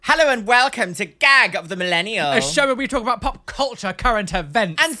Hello and welcome to Gag of the Millennial. A show where we talk about pop culture, current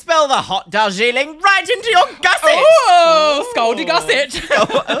events. And spill the hot Darjeeling right into your gusset. Oh, scaldy gusset.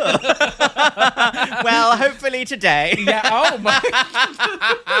 Well, hopefully today. Yeah, oh my.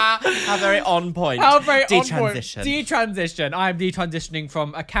 How very on point. How very Detransition. on point. Detransition. I'm detransitioning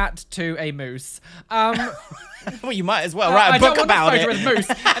from a cat to a moose. Well, you might as well write a book about it. I don't want a photo with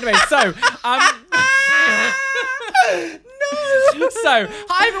moose. Anyway, so... So,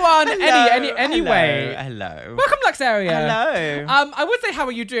 hi everyone. Anyway. Hello. Welcome, Luxeria. Hello. I would say how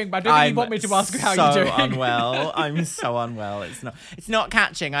are you doing, but I don't think you want me to ask how you're doing. Unwell. I'm so unwell. It's not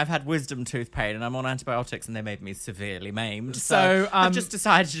catching. I've had wisdom tooth pain and I'm on antibiotics and they made me severely maimed. So I've just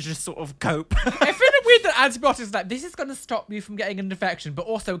decided to just sort of cope. I find it weird that antibiotics this is going to stop you from getting an infection, but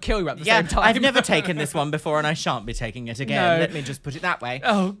also kill you at the same time. I've never taken this one before and I shan't be taking it again. No. Let me just put it that way.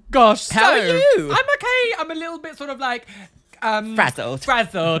 Oh gosh. How are you? I'm okay. I'm a little bit sort of like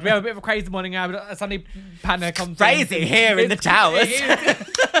frazzled. We have a bit of a crazy morning now, but suddenly panic on crazy here in the towers.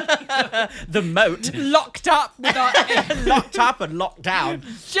 The moat. Locked up with our locked up and locked down.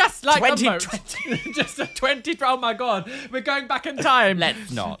 Just like 2020. Just a 20. Oh my god. We're going back in time. Let's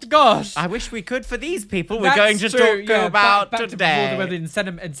not. Gosh. I wish we could for these people. That's We're going to true. talk about back today. To before they were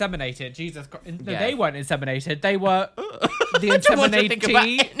inseminated. Jesus Christ. No, Yes. they weren't inseminated. They were the I don't want to think about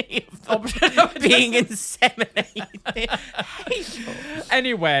inseminated. any of them being inseminated.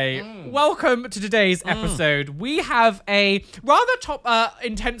 Anyway, welcome to today's episode. We have a rather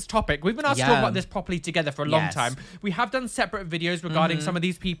intense topic. We've been asked to talk about this properly together for a long time. We have done separate videos regarding some of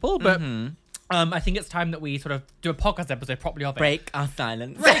these people, but I think it's time that we sort of do a podcast episode properly of it. Break our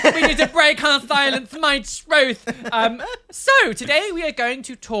silence. We need to break our silence, my truth. So today we are going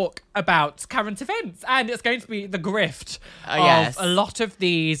to talk about current events, and it's going to be the grift of a lot of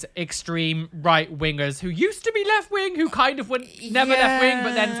these extreme right-wingers who used to be left-wing, who kind of were never left-wing,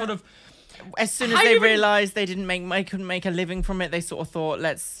 but then sort of... As soon as they realised they couldn't make a living from it, they sort of thought,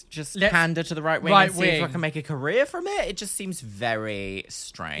 let's pander to the right wing and see if I can make a career from it. It just seems very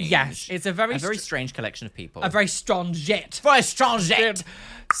strange. Yes, it's a very strange collection of people. A very strong jet. Very strong jet.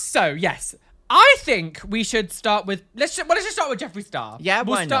 So, yes. I think we should start with... Let's just start with Jeffree Star. Yeah,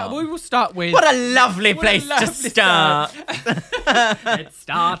 why not? We will start with... What a lovely place to start. Let's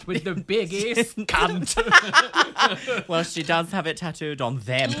start with the biggest cunt. Well, she does have it tattooed on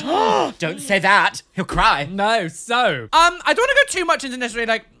them. Don't say that. He'll cry. No, so... I don't want to go too much into necessarily,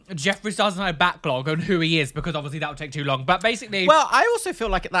 like... Jeffree Star's no backlog on who he is, because obviously that would take too long. But basically, well, I also feel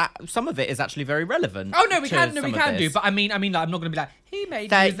like that some of it is actually very relevant. Oh no, we can do. But I mean, like, I'm not going to be like, he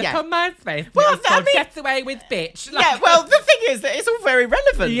made music on MySpace. Well, Gets Away with Bitch. Like, yeah. Well, the thing is that it's all very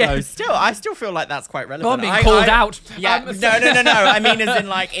relevant though. I still feel like that's quite relevant. I'm being called out. Yeah. No. I mean, as in,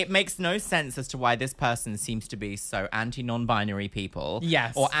 like, it makes no sense as to why this person seems to be so anti-non-binary people.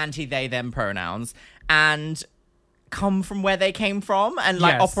 Yes. Or anti-they them pronouns and come from where they came from and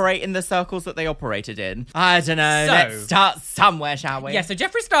operate in the circles that they operated in. I don't know. So, let's start somewhere, shall we? Yeah, so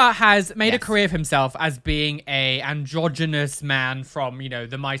Jeffree Star has made a career of himself as being a androgynous man from, the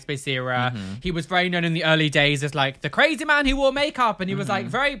MySpace era. He was very known in the early days as like the crazy man who wore makeup, and he was like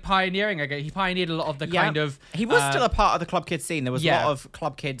very pioneering. He pioneered a lot of the kind of... He was still a part of the club kid scene. There was a lot of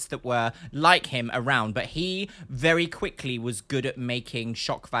club kids that were like him around, but he very quickly was good at making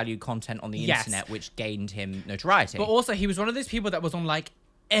shock value content on the internet, which gained him notoriety. But also, he was one of those people that was on, like,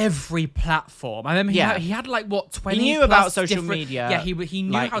 every platform. I remember he had like, what, 20 He knew plus about social media. Yeah, he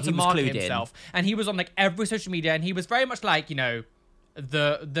knew how to market himself. And he was on, like, every social media, and he was very much like, the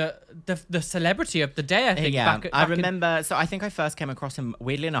celebrity of the day, I think. I remember. So I think I first came across him,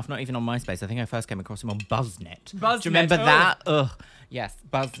 weirdly enough, not even on MySpace. I think I first came across him on Buzznet. Do you remember that? Ugh. Yes,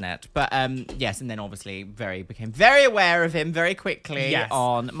 Buzznet. But yes, and then obviously became very aware of him very quickly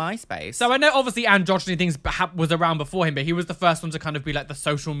on MySpace. So I know obviously androgyny things was around before him, but he was the first one to kind of be like the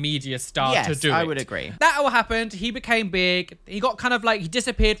social media star to do it. I would agree. That all happened. He became big. He got kind of like, he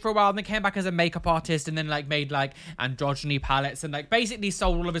disappeared for a while and then came back as a makeup artist and then like made like androgyny palettes and like basically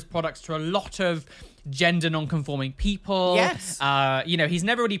sold all of his products to a lot of gender non-conforming people. Yes. He's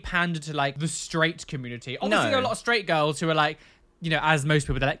never really pandered to like the straight community. Obviously there are a lot of straight girls who are like, as most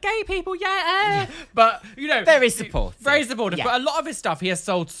people, they're like, gay people, But, very supportive. Very supportive. Yeah. But a lot of his stuff, he has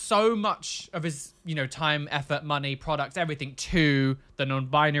sold so much of his, time, effort, money, products, everything to the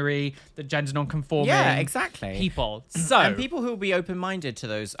non-binary, the gender non-conforming. Yeah, exactly. People. So and people who will be open-minded to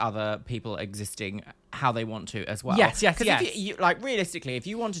those other people existing how they want to as well. Yes. Because like realistically, if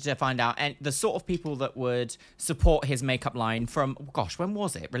you wanted to find out and the sort of people that would support his makeup line from, gosh, when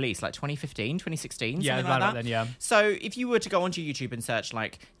was it released? Like 2015, 2016? Yeah, something right like that. Then, yeah. So if you were to go onto YouTube and search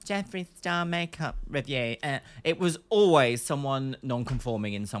like Jeffree Star makeup review, it was always someone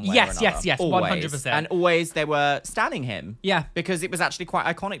non-conforming in some way or another. Yes, always. 100%. And always they were standing him. Yeah. Because it was actually quite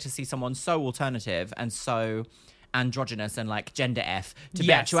iconic to see someone so alternative and so androgynous and like gender F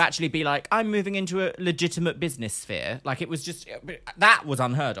to actually be like, I'm moving into a legitimate business sphere. Like it was just, that was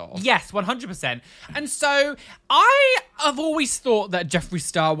unheard of. Yes, 100%. And so I have always thought that Jeffree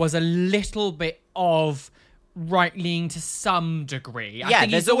Star was a little bit of right-leaning to some degree. Yeah, I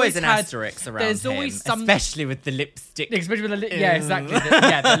think there's always an asterisk around there's him, always some, especially with the lipstick. Especially with the yeah, exactly. The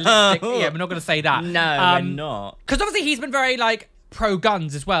lipstick. Yeah, we're not going to say that. No, we're not. Because obviously he's been very like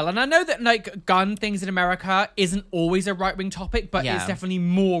pro-guns as well. And I know that like gun things in America isn't always a right-wing topic, but it's definitely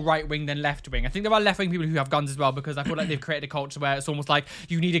more right-wing than left-wing. I think there are left-wing people who have guns as well, because I feel like they've created a culture where it's almost like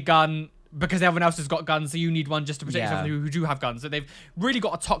you need a gun because everyone else has got guns, so you need one just to protect yourself who do have guns. So they've really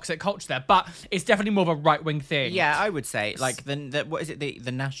got a toxic culture there, but it's definitely more of a right-wing thing. Yeah, I would say like the what is it,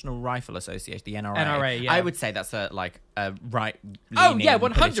 the National Rifle Association, the NRA. NRA, yeah. I would say that's a right. Oh yeah,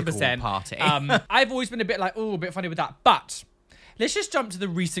 100% party. I've always been a bit like, a bit funny with that, but let's just jump to the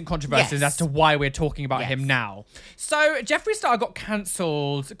recent controversies as to why we're talking about him now. So, Jeffree Star got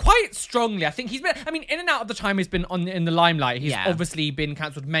cancelled quite strongly. I think he's been, in and out of the time he's been in the limelight. He's obviously been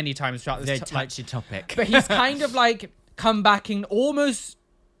cancelled many times throughout this touchy topic. But he's kind of like come back and almost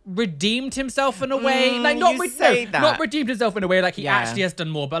redeemed himself in a way. Not redeemed himself in a way like he actually has done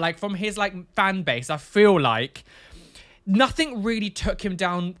more. But like from his like fan base, I feel like nothing really took him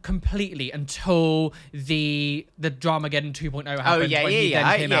down completely until the Dramageddon 2.0 happened. When he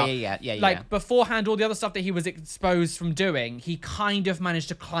then came out. Like beforehand, all the other stuff that he was exposed from doing, he kind of managed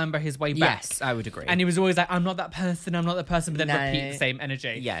to clamber his way back. Yes, I would agree. And he was always like, I'm not that person, but then repeat the same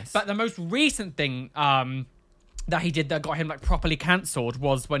energy. Yes. But the most recent thing that he did that got him like properly cancelled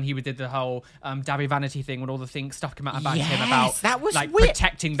was when he did the whole Dabby Vanity thing, when all the stuff came out about him about that was like weird.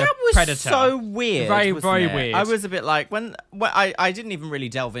 protecting the that was predator. So weird, very it? weird. I was a bit like when I didn't even really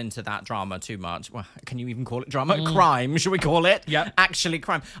delve into that drama too much. Well, can you even call it drama? Crime, should we call it? Yeah, actually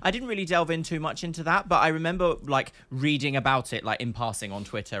crime. I didn't really delve in too much into that, but I remember like reading about it like in passing on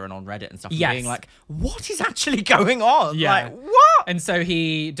Twitter and on Reddit and stuff, and being like, what is actually going on? Yeah. Like what? And so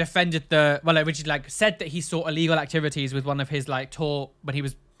he defended originally like said that he saw illegal activities with one of his like tour when he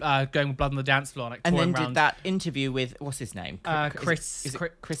was going with Blood on the Dance Floor, like and touring then around. did that interview with what's his name? Chris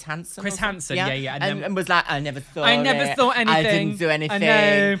Hansen. Chris Hansen, yeah. And was like, I never saw anything. I didn't do anything. I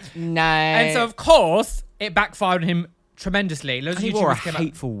know. No. And so of course it backfired on him tremendously. Loads of he wore a YouTubers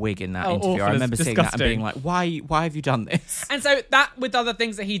hateful wig in that interview. Awful. I remember seeing that and being disgusting. like, why have you done this? And so that with other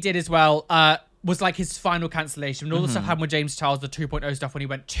things that he did as well was like his final cancellation. And all the stuff happened with James Charles, the 2.0 stuff when he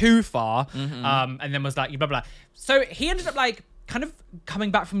went too far, and then was like blah blah. So he ended up like kind of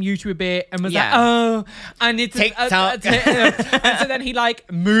coming back from YouTube a bit and was like, I need to TikTok. And so then he like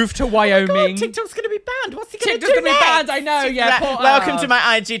moved to Wyoming. Oh God, TikTok's gonna be banned. What's he gonna do? TikTok's gonna be banned. I know. Yeah. Welcome to my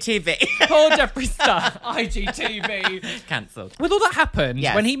IGTV. Poor Jeffree Star. IGTV cancelled. With all that happened,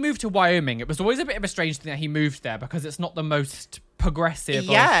 when he moved to Wyoming, it was always a bit of a strange thing that he moved there because it's not the most progressive.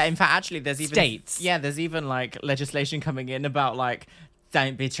 Yeah. In fact, actually, there's even states. Yeah, there's even like legislation coming in about like,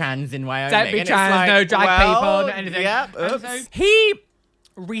 don't be trans in Wyoming. Don't be and trans, like, no drag people, no anything. Yeah, oops. So he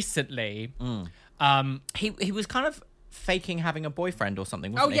recently, he was kind of faking having a boyfriend or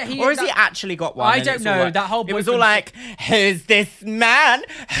something, wasn't he? Or has he actually got one? I don't know. That whole it was all like, who's this man?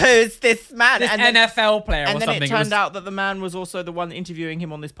 Who's this man? This NFL player or something. And then it turned out that the man was also the one interviewing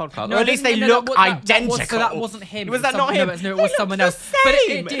him on this podcast. No, or at least they look identical. So that wasn't him. Was that not him? No, it was someone else. But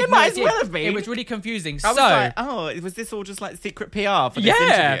it might as well have been. It was really confusing. I was like, was this all just like secret PR for this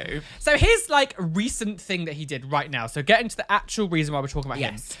interview? So his like recent thing that he did right now. So getting to the actual reason why we're talking about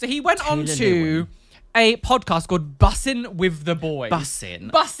him. So he went on to a podcast called Bussin' with the Boys.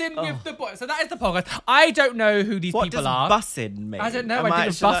 Bussin' with the Boys. So that is the podcast. I don't know who these people are. What does bussin' mean? I don't know. I think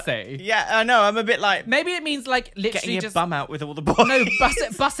it's bussy. Yeah, I know. I'm a bit like... Maybe it means like literally getting your just... bum out with all the boys. No,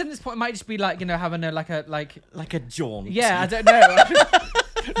 bussin' at this point might just be like, having a like a jaunt. Yeah, I don't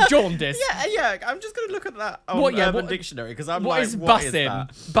know. Jaundice. Yeah. I'm just going to look at that on Urban Dictionary because I'm what like, is what bussin'? is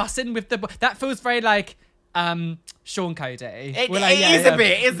that? Bussin' with the... That feels very like... Sean Cody. It is a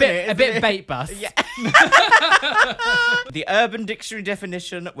bit, isn't it? A bit bait bus. Yeah. The Urban Dictionary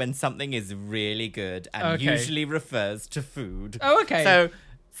definition: when something is really good and usually refers to food. Oh, okay. So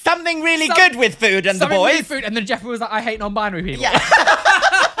something really good with food and the boys. With food, and then Jeffree was like, I hate non-binary people. Yeah.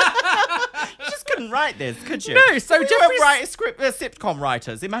 You just couldn't write this, could you? No, so Jeffree sitcom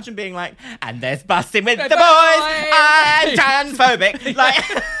writers. Imagine being like, and there's busting with the boys. I'm transphobic.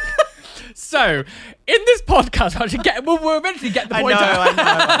 Like. So, in this podcast, we'll eventually get the point out.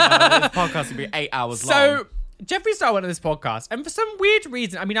 I know. This podcast will be 8 hours long. So, Jeffree Star went on this podcast, and for some weird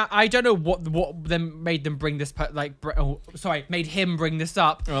reason, I mean, I don't know what made them bring this, made him bring this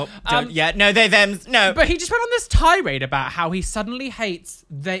up. No, they, thems, no. But he just went on this tirade about how he suddenly hates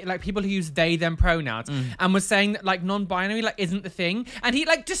people who use they, them pronouns, and was saying that, like, non-binary, like, isn't the thing. And he,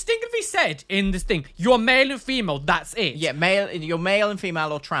 like, distinctly said in this thing, you're male and female, that's it. Yeah, you're male and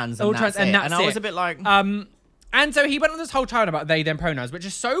female or trans, and that's it. And I was a bit like... And so he went on this whole tirade about they, them pronouns, which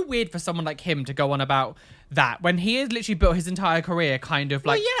is so weird for someone like him to go on about that when he has literally built his entire career kind of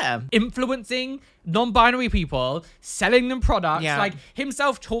like influencing non-binary people, selling them products, like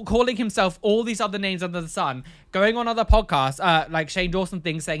himself calling himself all these other names under the sun, going on other podcasts, like Shane Dawson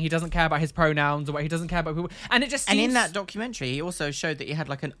things saying he doesn't care about his pronouns or what he doesn't care about people. And it just seems... And in that documentary, he also showed that he had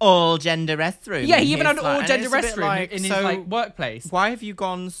like an all-gender restroom. Yeah, he even had an all-gender restroom in his like workplace. Why have you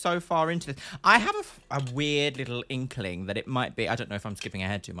gone so far into this? I have a weird little inkling that it might be, I don't know if I'm skipping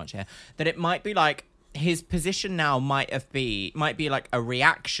ahead too much here, that it might be like his position now might be like a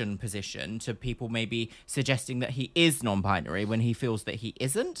reaction position to people maybe suggesting that he is non-binary when he feels that he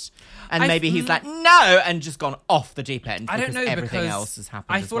isn't, and maybe he's like no, and just gone off the deep end. I don't know, everything else has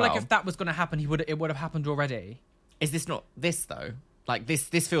happened. I feel like if that was going to happen, it would have happened already. Is this not this though? Like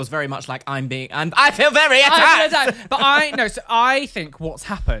this feels very much like I feel very attacked. But I think what's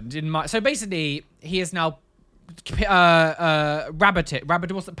happened so basically he is now parroting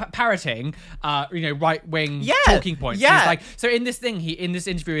right-wing talking points. He's like, so in this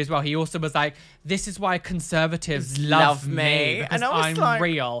interview as well, he also was like, this is why conservatives love me because I'm like,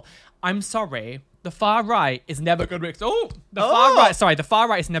 real. I'm sorry, the far right is never going to accept the far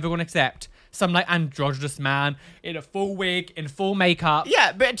right is never going to accept some like androgynous man in a full wig, in full makeup.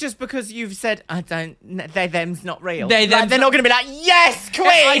 Yeah, but just because you've said them's not real, they're not going to be like, yes, queen.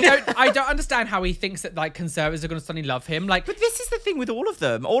 I don't understand how he thinks that like conservatives are going to suddenly love him. Like, but this is the thing with all of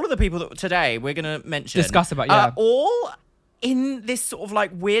them. All of the people that today we're going to discuss about, all in this sort of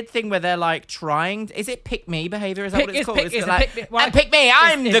like weird thing where they're like trying. Is it pick me behavior? Is that what it's called? Pick me.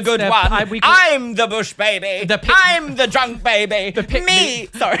 I'm the good one. I'm the bush baby. I'm the drunk baby.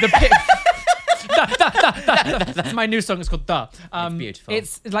 Sorry. That's my new song. It's called The. It's beautiful.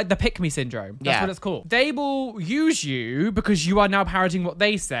 It's like the pick me syndrome. That's what it's called. They will use you because you are now parroting what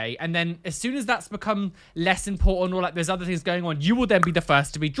they say, and then as soon as that's become less important or like there's other things going on, you will then be the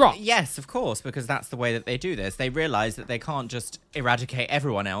first to be dropped. Yes, of course, because that's the way that they do this. They realize that they can't just eradicate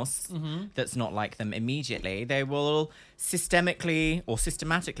everyone else that's not like them immediately. They will systematically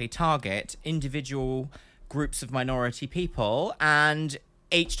target individual groups of minority people, and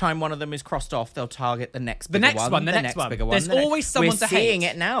each time one of them is crossed off, they'll target the next bigger one. There's always someone to hate. We're seeing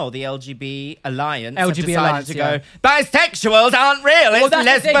it now. The LGBT Alliance to go, bisexuals aren't real. It's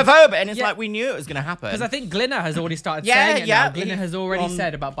lesbophobic. And it's like, we knew it was going to happen. Because I think Glinner has already started saying it now. Glinner has already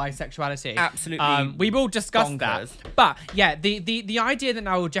said about bisexuality. Absolutely. We will discuss that. But yeah, the idea that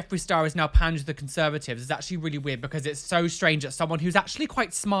now Jeffree Star is now pandering to the conservatives is actually really weird because it's so strange that someone who's actually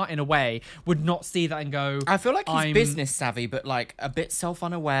quite smart in a way would not see that and go, I feel like he's business savvy, but like a bit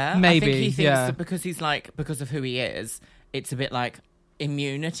unaware. Maybe. I think he thinks that because of who he is, it's a bit like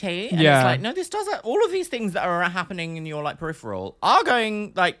immunity. And it's like, no, this doesn't. All of these things that are happening in your like peripheral are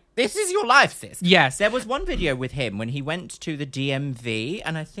going like, this is your life, sis. Yes. There was one video with him when he went to the DMV,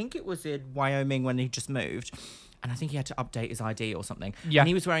 and I think it was in Wyoming when he just moved. And I think he had to update his ID or something. Yeah. And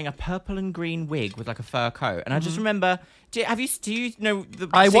he was wearing a purple and green wig with like a fur coat. And I just remember, do you know the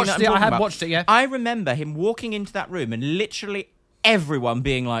I scene watched that it. I'm I had about? watched it, yeah. I remember him walking into that room and literally everyone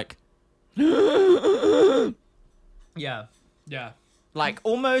being like, yeah. Like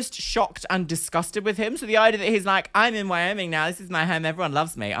almost shocked and disgusted with him. So the idea that he's like, I'm in Wyoming now, this is my home, everyone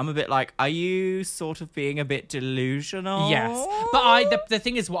loves me. I'm a bit like, are you sort of being a bit delusional? Yes. But the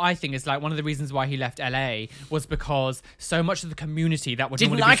thing is, what I think is like one of the reasons why he left LA was because so much of the community that would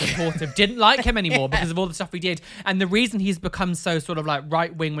normally be supportive didn't like him anymore because of all the stuff he did. And the reason he's become so sort of like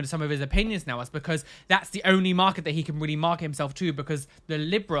right-wing with some of his opinions now is because that's the only market that he can really market himself to, because the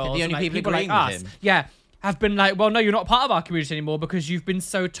liberals, the only like, people like us, have been like, well, no, you're not part of our community anymore because you've been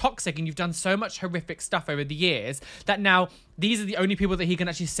so toxic and you've done so much horrific stuff over the years that now these are the only people that he can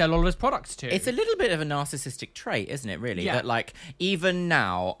actually sell all of his products to. It's a little bit of a narcissistic trait, isn't it, really? Yeah. That, like, even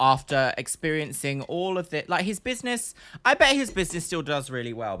now, after experiencing all of the... Like, his business... I bet his business still does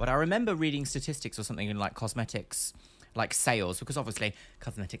really well, but I remember reading statistics or something in, like, cosmetics like sales, because obviously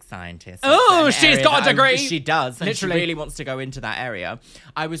cosmetic scientist. She's got a degree. She does. And Literally. she really wants to go into that area.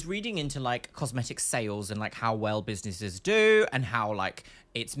 I was reading into like cosmetic sales and like how well businesses do and how like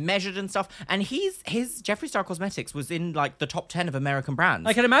it's measured and stuff. And his Jeffree Star Cosmetics was in like the top 10 of American brands.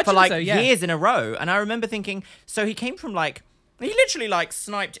 I can imagine for like so, yeah. years in a row. And I remember thinking, so he came from like, he literally like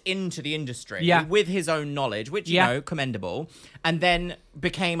sniped into the industry with his own knowledge, which, you know, commendable, and then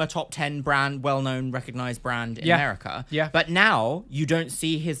became a top 10 brand, well-known, recognized brand in America. Yeah. But now you don't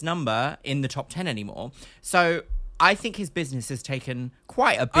see his number in the top 10 anymore. So I think his business has taken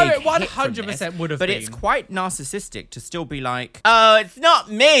quite a big hit 100% would have been. But it's quite narcissistic to still be like, oh, it's not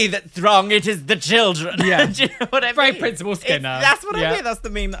me that's wrong, it is the children. Yeah. Do you know what I mean? Very Principal Skinner. That's what I mean. That's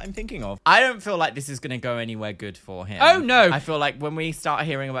the meme that I'm thinking of. I don't feel like this is going to go anywhere good for him. Oh, no. I feel like when we start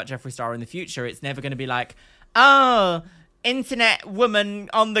hearing about Jeffree Star in the future, it's never going to be like, oh, internet woman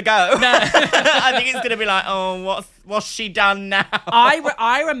on the go. No. I think it's going to be like, oh, what's she done now?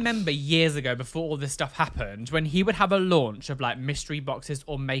 I remember years ago, before all this stuff happened, when he would have a launch of like mystery boxes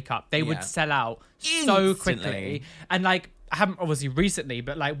or makeup, they would sell out so quickly. And like, I haven't obviously recently,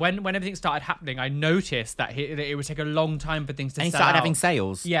 but like when everything started happening, I noticed that it would take a long time for things to sell out. And he started having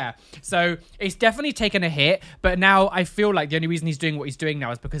sales. Yeah. So it's definitely taken a hit, but now I feel like the only reason he's doing what he's doing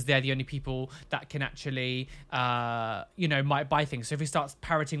now is because they're the only people that can actually, might buy things. So if he starts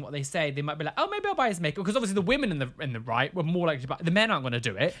parroting what they say, they might be like, oh, maybe I'll buy his makeup. Because obviously the women in the right were more likely to buy. The men aren't going to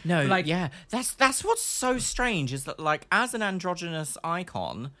do it. No, that's what's so strange is that like as an androgynous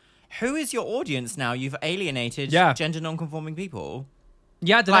icon, who is your audience now? You've alienated gender non-conforming people.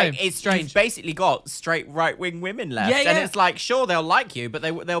 Yeah, I don't know. It's strange. You've basically got straight right-wing women left. And it's like, sure, they'll like you, but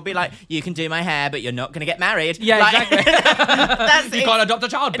they'll be like, you can do my hair, but you're not going to get married. Yeah, like, exactly. You can't adopt a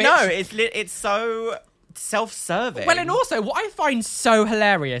child, bitch. No, it's so self-serving. Well, and also, what I find so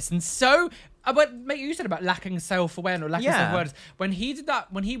hilarious and so... But you said about lacking self-awareness or lacking self-awareness. When he did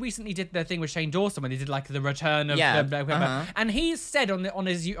that, when he recently did the thing with Shane Dawson, when he did like the return of and he said on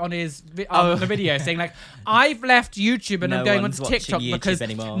the video saying like, I've left YouTube and I'm going onto TikTok because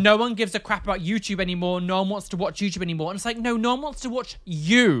no one gives a crap about YouTube anymore. No one wants to watch YouTube anymore. And it's like, no one wants to watch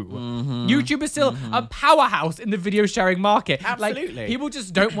you. YouTube is still a powerhouse in the video sharing market. Absolutely. Like, people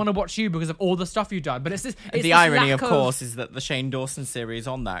just don't want to watch you because of all the stuff you've done. But it's the irony, of course, is that the Shane Dawson series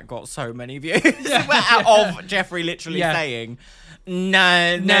on that got so many views. Of Jeffree literally saying,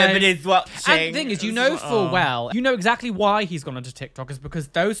 no, nobody's watching. And the thing is, you know exactly why he's gone onto TikTok is because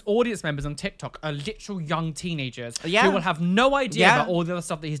those audience members on TikTok are literal young teenagers who will have no idea about all the other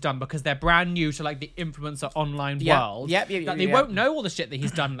stuff that he's done because they're brand new to like the influencer online world. They won't know all the shit that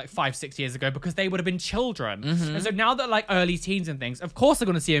he's done like 5-6 years ago because they would have been children. And so now that like early teens and things, of course they're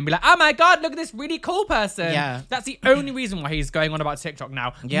going to see him and be like, oh my God, look at this really cool person. Yeah. That's the only reason why he's going on about TikTok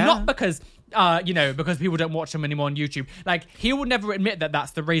now. Yeah. Not because... because people don't watch him anymore on YouTube. Like, he will never admit that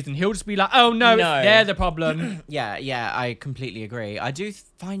that's the reason. He'll just be like, oh, no. They're the problem. Yeah, I completely agree. I do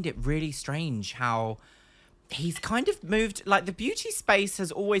find it really strange how he's kind of moved... Like, the beauty space has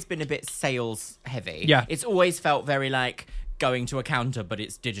always been a bit sales heavy. Yeah. It's always felt very, like, going to a counter, but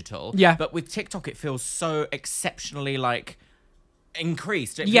it's digital. Yeah. But with TikTok, it feels so exceptionally, like...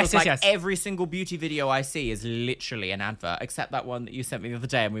 increased. It feels like every single beauty video I see is literally an advert, except that one that you sent me the other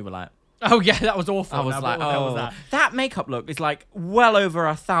day, and we were like... Oh yeah, that was awful. I was that makeup look is like well over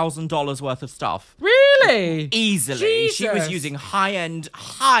 $1,000 worth of stuff. Really? Easily. Jesus. She was using high-end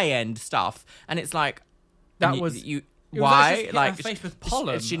stuff, and it's like that was you. Why? Like her face with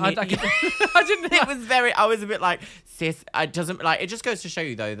pollen. I didn't. It was very. I was a bit like, sis. It doesn't like. It just goes to show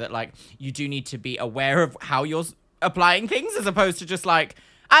you though that like you do need to be aware of how you're applying things as opposed to just like.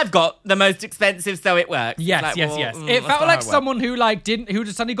 I've got the most expensive, so it works. Yes. It felt like someone who who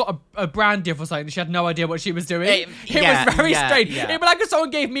just suddenly got a brand deal for something. She had no idea what she was doing. It was very strange. Yeah. It'd be like if someone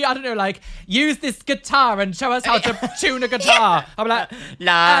gave me, I don't know, like, use this guitar and show us how to tune a guitar. I'm like,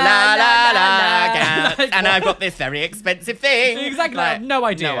 la, and I've got this very expensive thing. Exactly. Like, I have no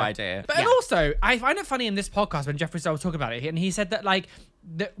idea. No idea. But and also, I find it funny in this podcast when Jeffree Star was talking about it, and he said that, like,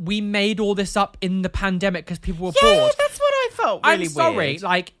 that we made all this up in the pandemic because people were bored. Yeah, that's what I felt really I'm sorry,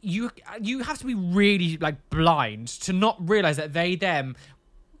 like, you have to be really, like, blind to not realise that them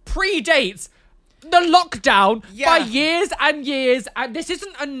predates the lockdown by years and years, and this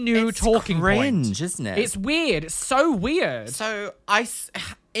isn't a new talking cringe, point. Isn't it? It's weird. It's so weird. So,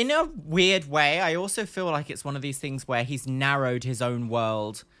 in a weird way, I also feel like it's one of these things where he's narrowed his own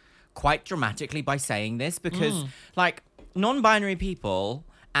world quite dramatically by saying this because, like, non-binary people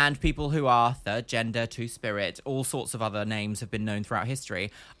and people who are third gender, two-spirit, all sorts of other names have been known throughout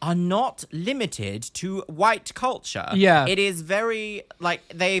history, are not limited to white culture. Yeah. It is very, like,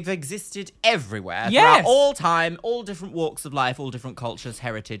 they've existed everywhere. Yes. Throughout all time, all different walks of life, all different cultures,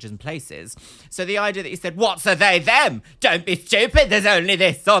 heritage, and places. So the idea that you said, what's a they, them? Don't be stupid, there's only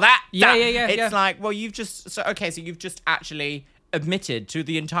this or that. Yeah. It's like, well, you've just actually admitted to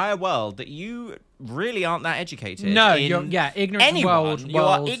the entire world that you really aren't that educated. No, you're ignorant. Anyone. You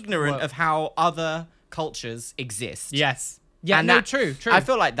are ignorant of how other cultures exist. Yes. Yeah, and true. I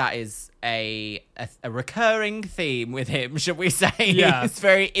feel like that is a recurring theme with him, should we say. Yeah. He's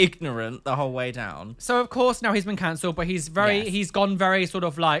very ignorant the whole way down. So, of course, now he's been cancelled, but he's gone very sort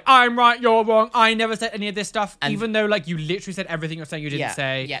of like, I'm right, you're wrong, I never said any of this stuff, and even though, like, you literally said everything you're saying you didn't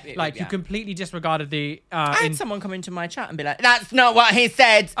say. You completely disregarded the... I had someone come into my chat and be like, that's not what he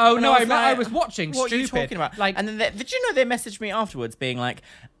said. Oh, and no, I was watching. What stupid. are you talking about? Like, and then did you know they messaged me afterwards being like,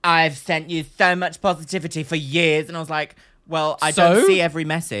 I've sent you so much positivity for years. And I was like... Well, I don't see every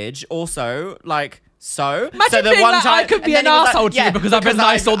message. Also, like, so imagine the being one like, time I could be an arsehole to you because I've been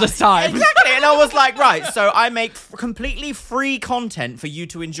nice all this time. Exactly. And I was like, right, so I make completely free content for you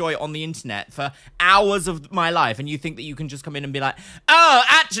to enjoy on the internet for hours of my life, and you think that you can just come in and be like, oh,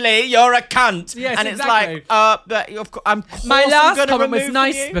 actually, you're a cunt. Yes, and exactly. It's like, but of course, my last comment was you.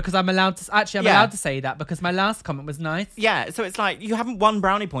 nice because I'm allowed to. Actually, I'm allowed to say that because my last comment was nice. Yeah, so it's like you haven't won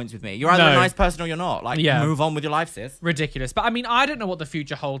brownie points with me. You're either a nice person or you're not. Like, move on with your life, sis. Ridiculous. But I mean, I don't know what the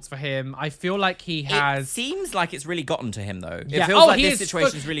future holds for him. I feel like he has. It seems like it's really gotten to him, though. It feels like this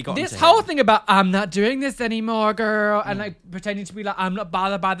situation's really gotten to him. This whole thing about I'm not doing this anymore, girl, and like pretending to be like I'm not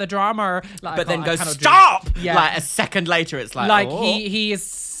bothered by the drama, like, but then goes stop. Yeah. Like a second later, it's like he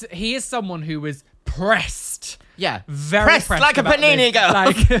is someone who was pressed. Yeah, very pressed like a panini girl.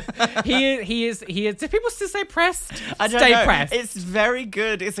 Like he is. Do people still say pressed? I don't know. Pressed. It's very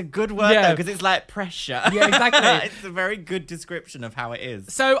good. It's a good word though because it's like pressure. Yeah, exactly. It's a very good description of how it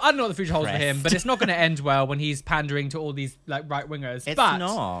is. So I don't know what the future holds for him, but it's not going to end well when he's pandering to all these like right wingers. It's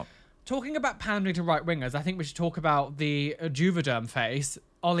not. Talking about pandering to right wingers, I think we should talk about the Juvederm face.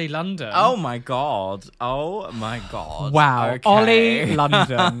 Ollie London. Oh my god. Wow. Okay. Ollie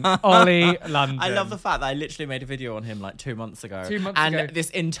London. Ollie London. I love the fact that I literally made a video on him like 2 months ago. 2 months ago. And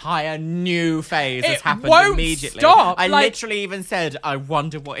this entire new phase has happened won't immediately. Stop. I literally even said, I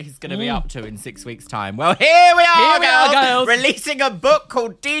wonder what he's going to be up to in 6 weeks' time. Well, here we are, girls. Releasing a book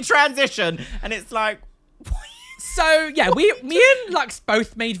called Detransition. And it's like... So yeah, me and Lux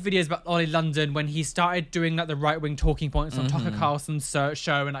both made videos about Ollie London when he started doing like the right wing talking points on Tucker Carlson's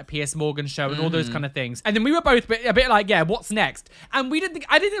show and like Piers Morgan's show and all those kind of things. And then we were both a bit like, yeah, what's next? And I didn't think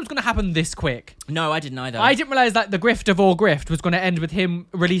it was going to happen this quick. No, I didn't either. I didn't realize that the grift of all grift was going to end with him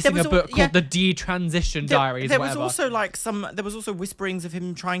releasing a book called The Detransition Diaries. There was also there was also whisperings of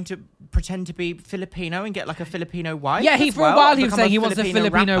him trying to pretend to be Filipino and get like a Filipino wife. Yeah, for a while he was saying he wants a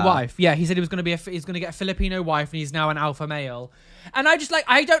Filipino wife. Yeah, he said he was going to he's going to get a Filipino wife and he's now an alpha male. And I just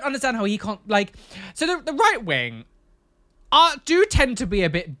I don't understand how he can't so the right wing do tend to be a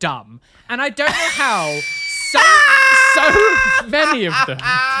bit dumb, and I don't know how so many of them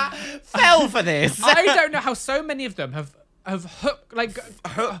fell for this. I don't know how so many of them have hook,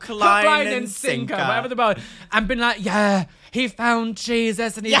 line, and sinker, whatever the word, and been like, yeah, he found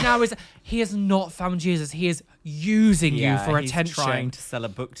Jesus, and he has not found Jesus. He is using you for attention. He's trying to sell a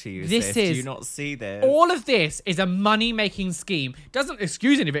book to you. Do you not see this? All of this is a money-making scheme. Doesn't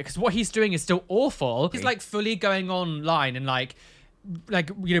excuse any of it because what he's doing is still awful. He's like fully going online and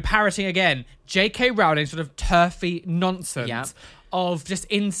parroting again J.K. Rowling sort of turfy nonsense of just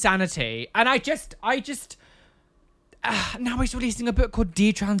insanity. And I just. Now he's releasing a book called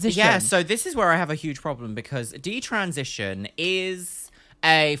Detransition. Yeah, so this is where I have a huge problem because detransition is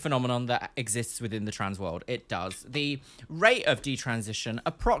a phenomenon that exists within the trans world. It does. The rate of detransition,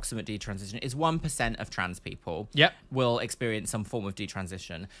 approximate detransition, is 1% of trans people will experience some form of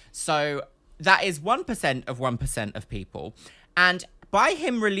detransition. So that is 1% of 1% of people. And by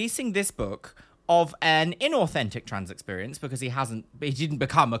him releasing this book of an inauthentic trans experience, because he didn't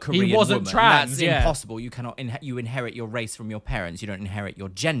become a Korean woman. He wasn't trans. That's impossible. You cannot you inherit your race from your parents. You don't inherit your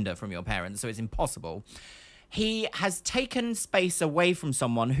gender from your parents. So it's impossible. He has taken space away from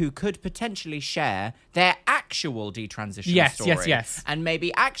someone who could potentially share their actual detransition story. Yes. And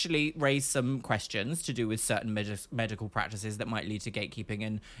maybe actually raise some questions to do with certain medical practices that might lead to gatekeeping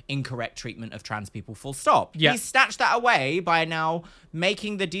and incorrect treatment of trans people, full stop. Yeah. He's snatched that away by now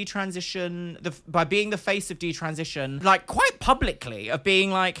making the detransition, by being the face of detransition, like quite publicly, of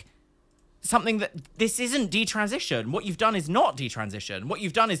being like, something that this isn't detransition. What you've done is not detransition. What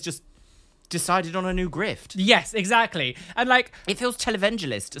you've done is just decided on a new grift. Yes, exactly. And like, it feels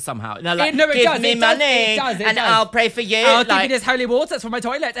televangelist somehow. No, like, it give me money and I'll pray for you. I'll give you this holy water for my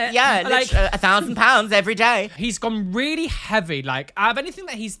toilet. Yeah, like £1,000 every day. He's gone really heavy. Like, out of anything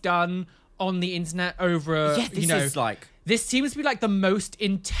that he's done on the internet over, this seems to be like the most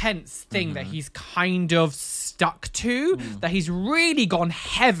intense thing that he's kind of stuck to, that he's really gone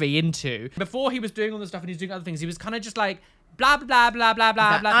heavy into. Before he was doing all this stuff and he's doing other things, he was kind of just like, blah, blah, blah, blah,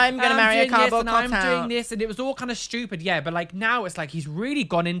 blah, blah. I'm going to marry a cardboard cutout. I'm doing this. And it was all kind of stupid. Yeah, but like now it's like he's really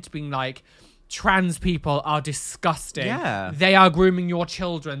gone into being like, trans people are disgusting. Yeah. They are grooming your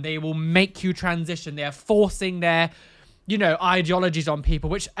children. They will make you transition. They are forcing their... ideologies on people,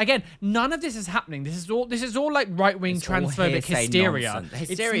 which again, none of this is happening. This is all like right-wing transphobic hysteria. Nonsense.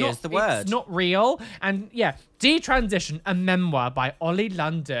 Hysteria is the word. It's not real. And yeah, Detransition, a memoir by Ollie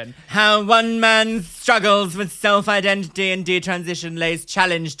London. How one man struggles with self-identity and detransition lays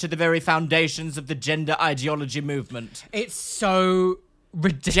challenge to the very foundations of the gender ideology movement. It's so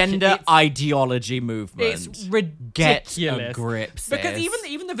ridiculous. Gender ideology movement. It's ridiculous. Get a grip, sis. Because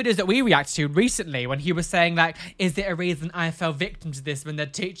even the videos that we reacted to recently, when he was saying like, "Is there a reason I fell victim to this when they're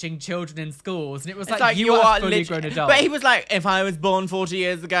teaching children in schools?" And it was like you are a fully grown adult. But he was like, "If I was born 40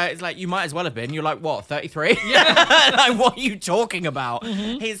 years ago," it's like you might as well have been. You're like, what, 33? Yeah. Like, what are you talking about?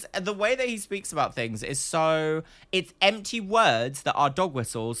 The way that he speaks about things is so. It's empty words that are dog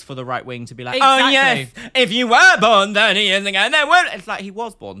whistles for the right wing to be like, exactly. Oh yes, if you were born 30 years ago, then weren't. It's like he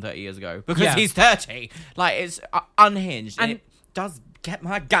was born 30 years ago because he's 30. Like, it's unhinged. And it does get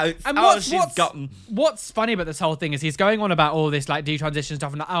my goats. And what's funny about this whole thing is he's going on about all this like detransition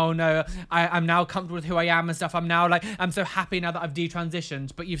stuff and like, oh no, I'm now comfortable with who I am and stuff. I'm so happy now that I've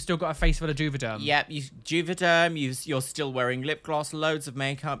detransitioned, but you've still got a face full of Juvederm. Yep, Juvederm, you're still wearing lip gloss, loads of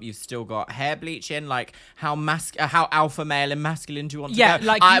makeup, you've still got hair bleaching. Like, how alpha male and masculine do you want to go?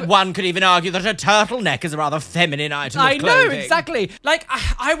 Like one could even argue that a turtleneck is a rather feminine item of clothing. I know, exactly. Like,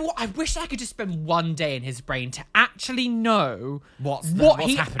 I wish I could just spend one day in his brain to actually know what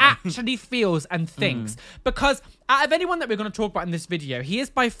he actually feels and thinks. Because out of anyone that we're going to talk about in this video, he is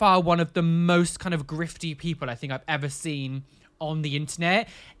by far one of the most kind of grifty people I think I've ever seen on the internet.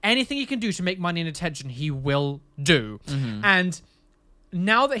 Anything he can do to make money and attention, he will do. And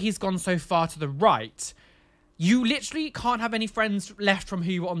now that he's gone so far to the right, you literally can't have any friends left from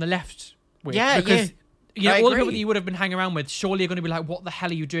who you were on the left with. Because all the people that you would have been hanging around with surely are going to be like, what the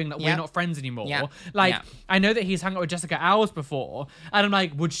hell are you doing that we're not friends anymore? I know that he's hung out with Jessica Alves before, and I'm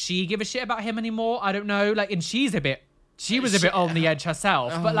like, would she give a shit about him anymore? I don't know. Like, and she was a bit on the edge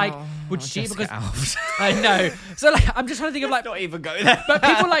herself, but like, would she? Jessica Alves. I know. So like, I'm just trying to think of like, not even go there. But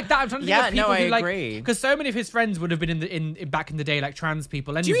people like that. I'm trying to think of people who agree. Because so many of his friends would have been in back in the day, like trans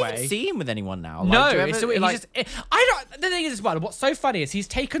people anyway. Do you even see him with anyone now? No. The thing is as well, what's so funny is he's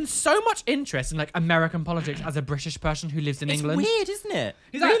taken so much interest in like American politics as a British person who lives in England. It's weird, isn't it?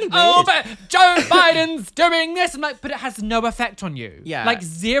 He's really weird. Oh, but Joe Biden's doing this. I'm like, but it has no effect on you. Yeah. Like,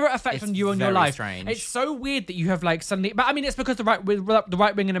 zero effect on you and your life. Strange. It's so weird that you have like suddenly, but I mean, it's because the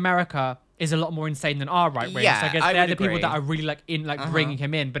right wing in America is a lot more insane than our right wing. Yeah, so I guess they're the people that are really like bringing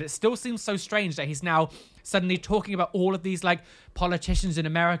him in. But it still seems so strange that he's now suddenly talking about all of these like politicians in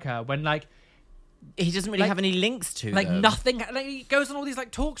America when like he doesn't really have any links to like them. Nothing. Like, he goes on all these like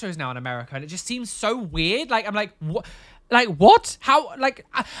talk shows now in America, and it just seems so weird. Like, I'm like, what? Like, what? How? Like,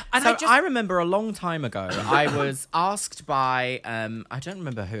 I remember a long time ago, I was asked by, I don't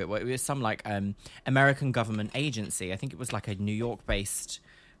remember who it was. It was some like American government agency. I think it was like a New York-based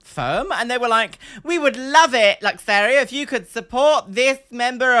firm. And they were like, we would love it, Luxeria, if you could support this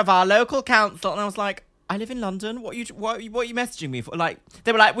member of our local council. And I was like, I live in London. What are you messaging me for? Like,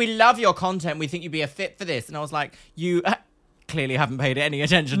 they were like, we love your content. We think you'd be a fit for this. And I was like, you clearly haven't paid any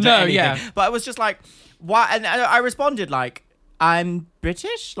attention to anything. Yeah. But I was just like, why? And I responded like, I'm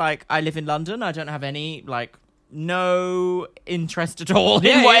British. Like, I live in London. I don't have any no interest at all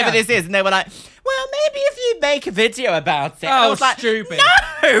in whatever this is. And they were like, well, maybe if you make a video about it. Oh, I was like, stupid.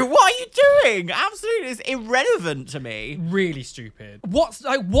 No, what are you doing? Absolutely, it's irrelevant to me. Really stupid. What's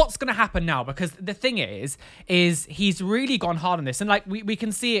going to happen now? Because the thing is he's really gone hard on this. And like, we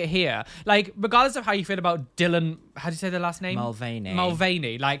can see it here. Like, regardless of how you feel about Dylan, how do you say the last name?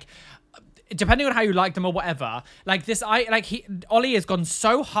 Mulvaney. Like, depending on how you like them or whatever, like this, Ollie has gone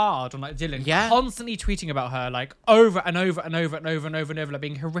so hard on like Dylan, constantly tweeting about her like over and over and over and over and over and over, like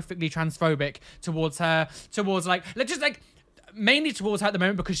being horrifically transphobic towards her, mainly towards her at the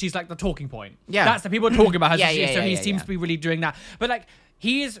moment because she's like the talking point. Yeah, that's the people talking about her. So he seems to be really doing that. But like,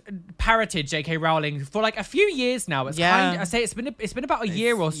 he's parroted J.K. Rowling for like a few years now. I say it's been about a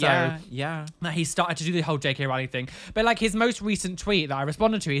year or so. Yeah. That he started to do the whole J.K. Rowling thing. But like his most recent tweet that I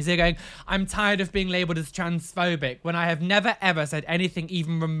responded to, he's here going, "I'm tired of being labelled as transphobic when I have never ever said anything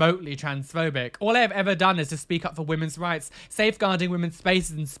even remotely transphobic. All I have ever done is to speak up for women's rights, safeguarding women's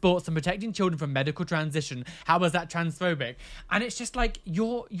spaces in sports and protecting children from medical transition. How was that transphobic?" And it's just like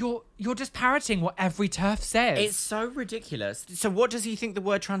you're just parroting what every TERF says. It's so ridiculous. So what does he think the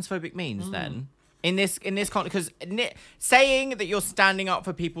word transphobic means then? In this context, because saying that you're standing up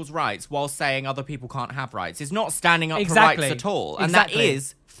for people's rights while saying other people can't have rights is not standing up for rights at all. And that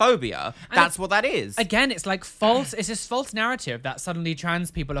is phobia. That's what that is. Again, it's like false. It's this false narrative that suddenly trans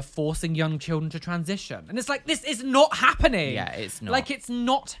people are forcing young children to transition. And it's like, this is not happening. Yeah, it's not. Like, it's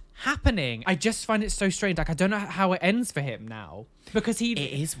not happening. I just find it so strange. Like, I don't know how it ends for him now. Because it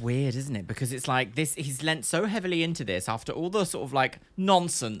is weird, isn't it? Because it's like this, he's lent so heavily into this after all the sort of like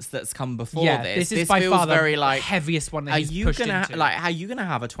nonsense that's come before this. This is by feels far the very like heaviest one that he's pushed into. Like, are you gonna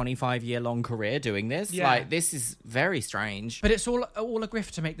have a 25-year-long career doing this? Yeah. Like, this is very strange. But it's all a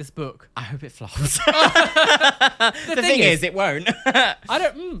grift to make this book. I hope it flops. the thing is, it won't. I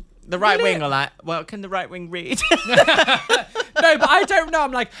don't. The right wing are like, well, can the right wing read? No, but I don't know.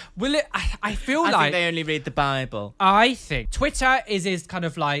 I'm like, will it? I feel like I think they only read the Bible. I think Twitter is kind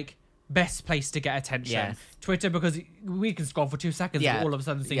of like best place to get attention. Yes. Twitter, because we can scroll for 2 seconds and all of a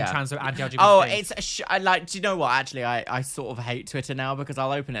sudden seeing trans or anti-LGBT Oh, things. it's I like. Do you know what? Actually, I sort of hate Twitter now because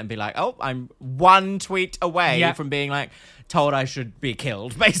I'll open it and be like, oh, I'm one tweet away from being like told I should be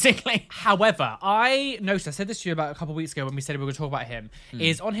killed, basically. However, I noticed, I said this to you about a couple of weeks ago when we said we were going to talk about him,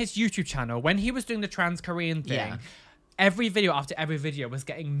 is on his YouTube channel, when he was doing the trans Korean thing, every video after every video was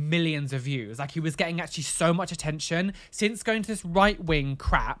getting millions of views. Like, he was getting actually so much attention. Since going to this right-wing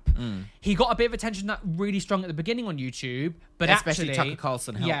crap, he got a bit of attention that really strong at the beginning on YouTube, but especially Tucker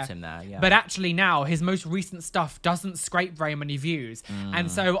Carlson helped him there. Yeah. But actually now, his most recent stuff doesn't scrape very many views. And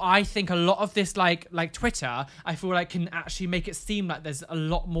so I think a lot of this, like Twitter, I feel like can actually make it seem like there's a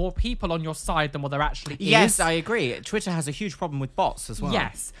lot more people on your side than what there actually is. Yes, I agree. Twitter has a huge problem with bots as well.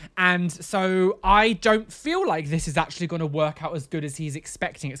 Yes. And so I don't feel like this is actually going to work out as good as he's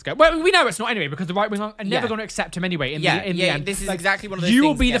expecting it's going. Well, we know it's not anyway, because the right wing are never going to accept him anyway. In the end, this is like, exactly one of those you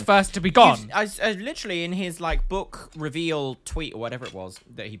things. will be the first to be gone. Literally in his like book reveal tweet or whatever it was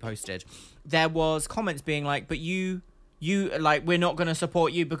that he posted, there was comments being like, but you like, we're not going to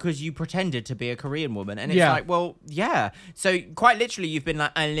support you because you pretended to be a Korean woman. And it's like, well, yeah. So quite literally you've been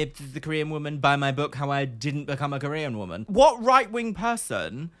like, I lived as the Korean woman by my book, how I didn't become a Korean woman. What right-wing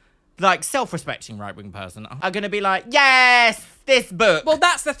person, like self-respecting right-wing person, are going to be like, yes, this book? Well,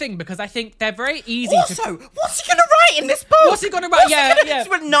 that's the thing, because I think they're very easy what's he going to write in this book? What's he going to write? He's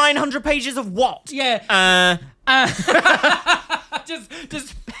written 900 pages of what? Yeah.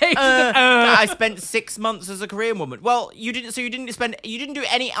 Just pages I spent 6 months as a Korean woman. Well, you didn't do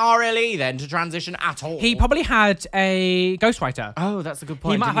any RLE then to transition at all. He probably had a ghostwriter. Oh, that's a good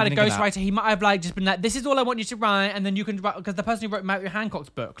point. He might have had a ghostwriter. He might have like just been like, this is all I want you to write, and then you can write, because the person who wrote Matthew Hancock's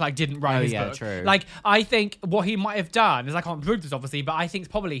book like didn't write his book. True. Like, I think what he might have done is, I can't prove this obviously, but I think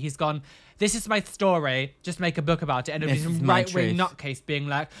probably he's gone, this is my story, just make a book about it, and it'll be some right-wing nutcase being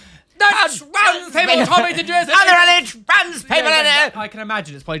like, trans people told me to do this. Are there any trans people in it? I can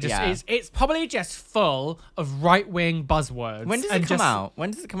imagine it's probably just it's probably just full of right-wing buzzwords. When does it come out? When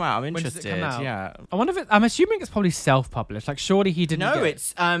does it come out? I'm interested. When does it come out? Yeah. I wonder if I'm assuming it's probably self-published. Like, surely he didn't.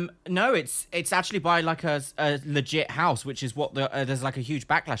 It's actually by like a legit house, which is what there's like a huge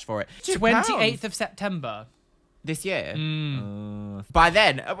backlash for it. 28th of September. This year? By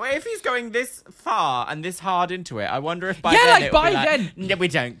then, if he's going this far and this hard into it, I wonder if by then no, we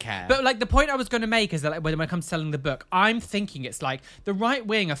don't care. But like, the point I was going to make is that, like, when it comes to selling the book, I'm thinking it's like the right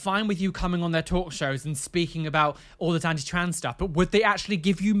wing are fine with you coming on their talk shows and speaking about all this anti-trans stuff, but would they actually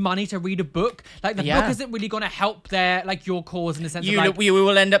give you money to read a book? Like, the book isn't really going to help your cause in the sense of like, you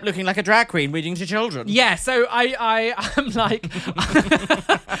will end up looking like a drag queen reading to children. Yeah, so I'm like,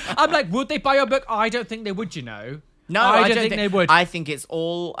 I'm like, would they buy your book? I don't think they would, you know. No, I don't think they would. I think it's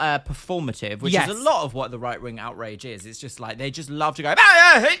all performative, which is a lot of what the right-wing outrage is. It's just like, they just love to go,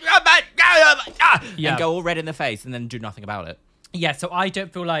 and go all red in the face and then do nothing about it. Yeah, so I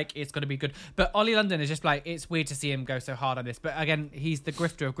don't feel like it's going to be good. But Ollie London is just like, it's weird to see him go so hard on this. But again, he's the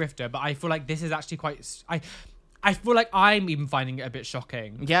grifter of grifter. But I feel like this is actually quite... I feel like I'm even finding it a bit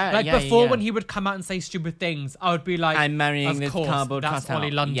shocking. Yeah, like before when he would come out and say stupid things, I would be like, I'm marrying this cardboard cutout. That's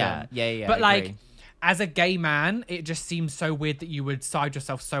Ollie London. Yeah. But like, as a gay man, it just seems so weird that you would side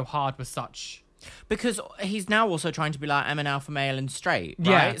yourself so hard with such Because he's now also trying to be like, I'm an alpha male and straight,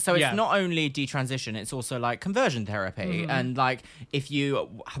 right? Yeah, so it's not only detransition, it's also like conversion therapy. And like, if you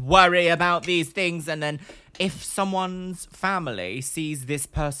worry about these things, and then if someone's family sees this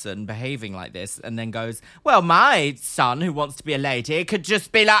person behaving like this and then goes, well, my son who wants to be a lady could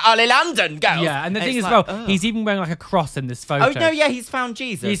just be like Ollie London, girls. Yeah, and the thing is, like, well, he's even wearing like a cross in this photo. Oh, no, yeah, he's found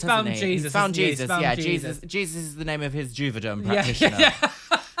Jesus. He's found he? Jesus. He's found Jesus. Yeah, Jesus is the name of his Juvederm practitioner. Yeah.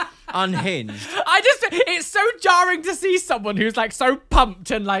 Unhinged. It's so jarring to see someone who's like so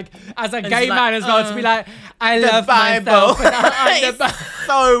pumped and like as a gay man as well to be like, I love Bible. myself.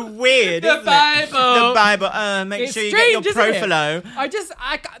 So weird. The Bible. The Bible. Make It's sure you strange, get your isn't it?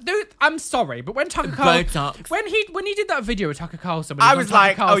 Profilo. I'm sorry, but when Tucker Carlson, Botox. when he did that video with Tucker Carlson, I was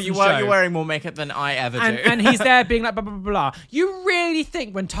like, oh, you're wearing more makeup than I ever do. And he's there being like, blah, blah, blah, blah. You really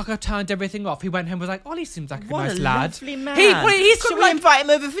think when Tucker turned everything off, he went home and was like, Ollie seems like a nice lad. Lovely man. He's Should we invite him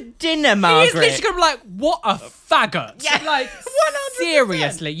over for dinner, Margaret? He's literally gonna be like, what a faggot. Yeah, Like, 100%.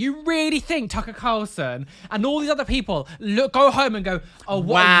 seriously, you really think Tucker Carlson and all these other people go home and go, oh,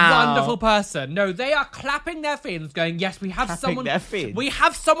 what Wow. a wonderful person. No, they are clapping their fins going, yes, we have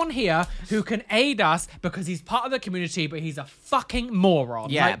someone here who can aid us because he's part of the community, but he's a fucking moron.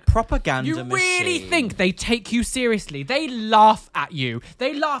 Yeah, like, propaganda you really machine. think they take you seriously. They laugh at you.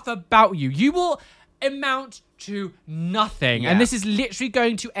 They laugh about you. You will amount to nothing. Yeah. And this is literally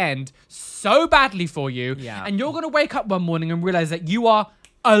going to end so badly for you. Yeah. And you're going to wake up one morning and realize that you are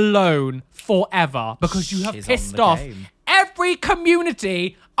alone forever because you have She's pissed on off the game. every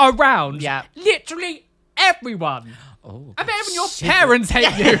community around. Yeah. Literally everyone. Oh, I bet even your parents hate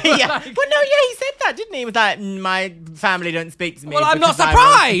you. yeah. Like- Well, no, yeah, he said that, didn't he? He was like, my family don't speak to me. Well, I'm not because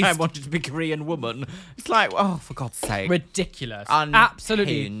surprised. I wanted to be a Korean woman. It's like, oh, for God's sake. Ridiculous. Unhinged.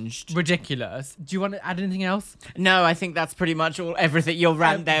 Absolutely ridiculous. Do you want to add anything else? No, I think that's pretty much everything. Your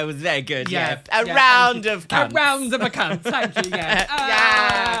rant there was very good. Yeah, A yeah, round thank you. of cunts. A round of a cunt. Thank you. Yeah.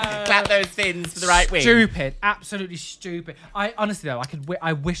 Yeah. Clap those fins for the right wing. Stupid. Absolutely stupid. I honestly though,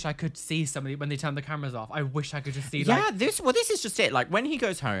 I wish I could see somebody when they turn the cameras off. I wish I could just see. Yeah, like, this is just it. Like when he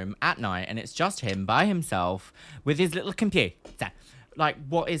goes home at night and it's just him by himself with his little computer. Like,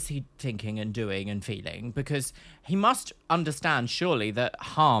 what is he thinking and doing and feeling? Because he must understand, surely, that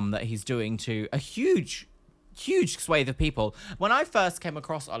harm that he's doing to a huge swathe of people. When I first came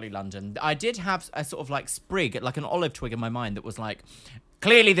across Ollie London, I did have a sort of like sprig, like an olive twig in my mind that was like,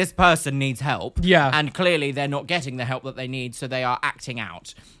 clearly this person needs help. Yeah. And clearly they're not getting the help that they need, so they are acting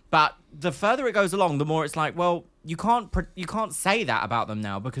out. But the further it goes along, the more it's like, well, you can't say that about them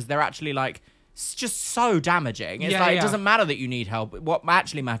now because they're actually like, it's just so damaging. It's it doesn't matter that you need help. What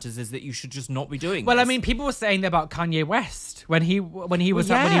actually matters is that you should just not be doing well, this. I mean, people were saying that about Kanye West when he was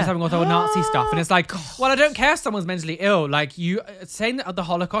having all the Nazi stuff, and it's like, well, I don't care if someone's mentally ill. Like, you saying that the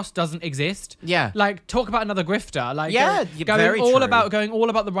Holocaust doesn't exist. Yeah. Like, talk about another grifter. Like, very true. going all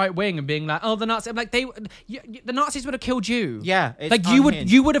about the right wing and being like, oh, the Nazis. Like, the Nazis would have killed you. Yeah. It's like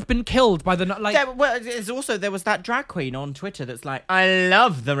you would have been killed by the like. Well, it's also there was that drag queen on Twitter that's like, I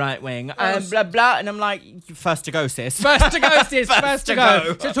love the right wing. Blah blah, and I'm like, first to go, sis. First to go, sis. First to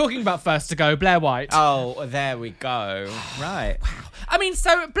go. go. So talking about first to go, Blaire White. Oh, there we go. Right. I mean,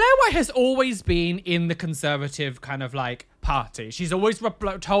 so Blaire White has always been in the conservative kind of like party. She's always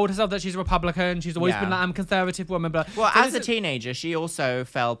told herself that she's a Republican. She's always been like, I'm a conservative woman. But well, as a teenager, she also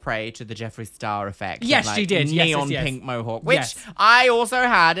fell prey to the Jeffree Star effect. Yes, of, she did. Neon pink mohawk, which I also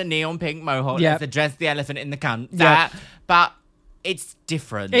had a neon pink mohawk. Yep. To dress the elephant in the cunt. Yeah. But it's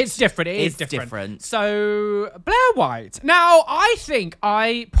different. It's different. It is different. So, Blaire White. Now, I think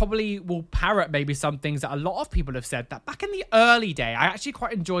I probably will parrot maybe some things that a lot of people have said that back in the early day, I actually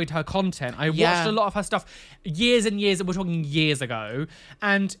quite enjoyed her content. I watched a lot of her stuff years and years, we're talking years ago.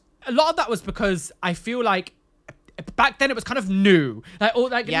 And a lot of that was because I feel like back then it was kind of new.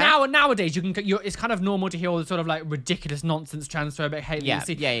 Nowadays it's kind of normal to hear all the sort of like ridiculous nonsense, transphobic hate.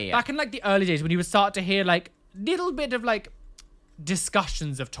 Back in like the early days when you would start to hear like little bit of like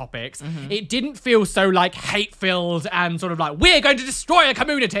discussions of topics, it didn't feel so like hate-filled and sort of like we're going to destroy a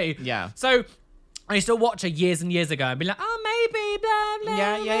community. So I used to watch her years and years ago and be like, oh, maybe blah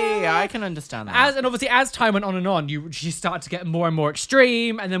blah. Yeah, I can understand that. And obviously as time went on, she started to get more and more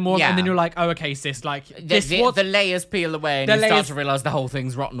extreme, and then and then you're like, oh, okay, sis, like the layers peel away, and you start to realize the whole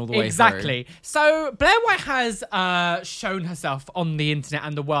thing's rotten all the way through. Exactly. So Blaire White has shown herself on the internet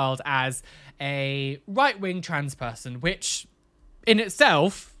and the world as a right-wing trans person, which in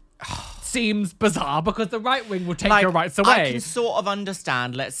itself seems bizarre because the right wing will take your rights away. I can sort of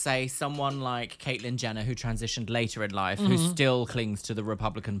understand, let's say, someone like Caitlyn Jenner who transitioned later in life, who still clings to the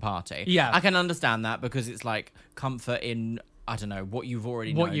Republican Party. Yeah. I can understand that because it's like comfort in I don't know, what you've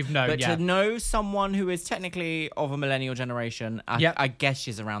already known. What you've known, but yeah. to know someone who is technically of a millennial generation, I guess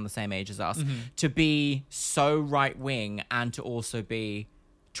she's around the same age as us, to be so right-wing and to also be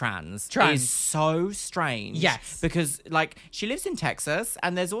trans is so strange. Yes. Because, like, she lives in Texas,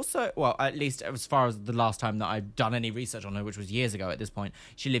 and there's also, well, at least as far as the last time that I've done any research on her, which was years ago at this point,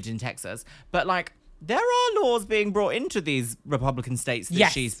 she lived in Texas. But, like, there are laws being brought into these Republican states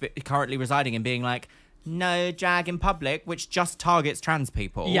that she's currently residing in, being like, no drag in public, which just targets trans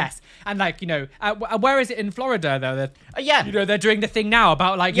people. Yes. And, like, you know, where is it in Florida, though? Yeah. You know, they're doing the thing now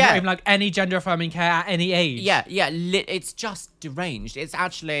about, like, you know, even, like, any gender-affirming care at any age. Yeah. It's just deranged. It's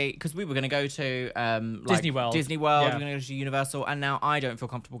actually, because we were going to go to Disney World. We're going to go to Universal, and now I don't feel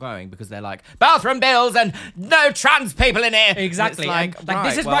comfortable going because they're like, bathroom bills and no trans people in here. Exactly. Like,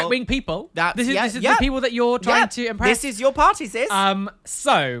 this is right-wing people. This is the people that you're trying to impress. This is your party, sis.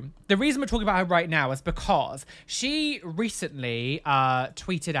 So the reason we're talking about her right now is because she recently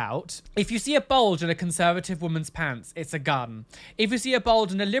tweeted out, if you see a bulge in a conservative woman's pants, it's a gun. If you see a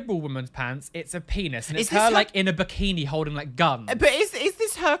bulge in a liberal woman's pants, it's a penis. And it's her, like, in a bikini holding, like, guns. But is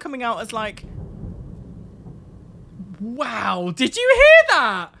this her coming out as, like... Wow, did you hear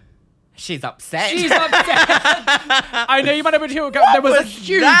that? She's upset. I know you might have been hearing. There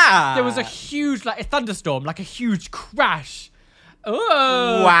was a huge, like, a thunderstorm, like a huge crash.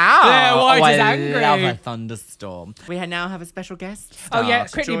 Oh wow! Blaire White is angry. I love a thunderstorm. We now have a special guest star. Oh yeah,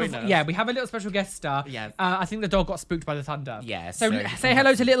 quickly. We have a little special guest star. Yes. I think the dog got spooked by the thunder. Yes. So say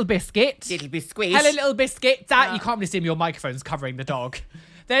hello to Little Biscuit. Little Biscuit. Hello, Little Biscuit. You can't really see me. Your microphone's covering the dog.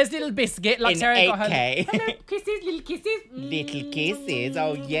 There's Little Biscuit. Luxeria got her. Hello, kisses, little kisses. Little kisses.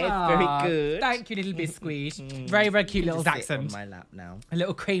 Oh yes, very good. Thank you, Little Biscuit. Very, very cute little accent. On my lap now. A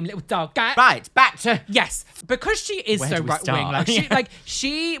little cream, little dog. Right, back to because she is so right wing. Like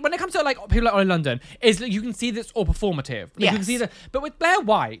she, when it comes to, like, people like in London, is, like, you can see this all performative. Like, you can see that, but with Blaire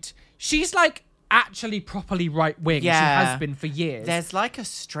White, she's, like, actually properly right wing. Yeah. She has been for years. There's, like, a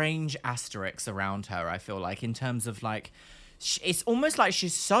strange asterisk around her, I feel like, in terms of, like, it's almost like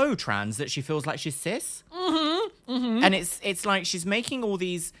she's so trans that she feels like she's cis. And it's like she's making all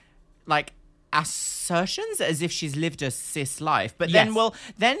these, like, assertions as if she's lived a cis life, but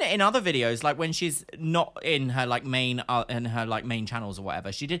then in other videos, like when she's not in her main channels or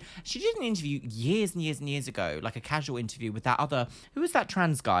whatever, she did an interview years and years and years ago, like a casual interview with that other, who was that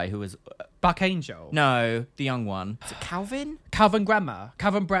trans guy who was Buck Angel? No, the young one. Is it Calvin Grammer,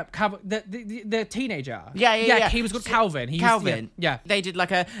 the teenager. Yeah. He was called Calvin. Calvin. Yeah. They did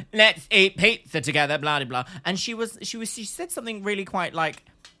like a let's eat pizza together, blah blah blah, and she said something really quite, like,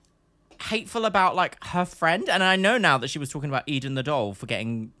 hateful about, like, her friend, and I know now that she was talking about Eden the doll for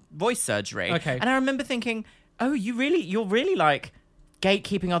getting voice surgery. Okay. And I remember thinking, oh, you're really like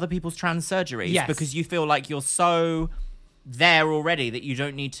gatekeeping other people's trans surgeries because you feel like you're so there already that you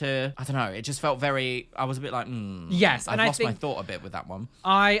don't need to. I don't know, it just felt very, I was a bit like yes, I've and lost my thought a bit with that one.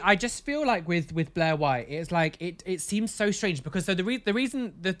 I just feel like with Blaire White, it's like it seems so strange because the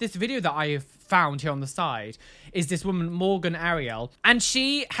reason that this video that I have found here on the side is this woman Morgan Ariel, and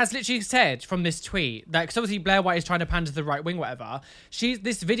she has literally said from this tweet that, because obviously Blaire White is trying to pander to the right wing, whatever. She's a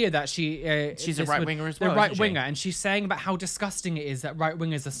right winger as well. The right winger, and she's saying about how disgusting it is that right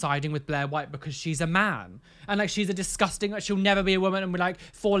wingers are siding with Blaire White because she's a man, and, like, she's a disgusting, like, she'll never be a woman, and we're, like,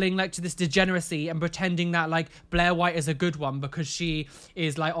 falling, like, to this degeneracy and pretending that, like, Blaire White is a good one because she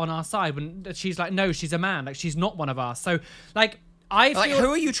is, like, on our side, when she's like, no, she's a man, like, she's not one of us. So, like, I feel,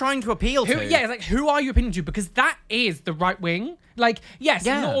 who are you trying to appeal to? Yeah, like, who are you appealing to? Because that is the right wing. Like, yes,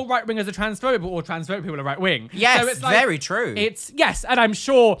 not all right wingers are transphobic, but all transphobic people are right wing. Yes, so it's like, very true. And I'm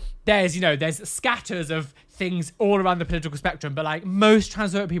sure there's scatters of things all around the political spectrum, but, like, most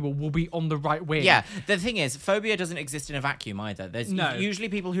transphobic people will be on the right wing. Yeah, the thing is, phobia doesn't exist in a vacuum either. There's usually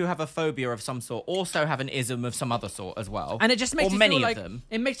people who have a phobia of some sort also have an ism of some other sort as well. And it just makes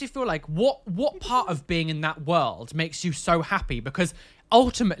it makes you feel like what part of being in that world makes you so happy, because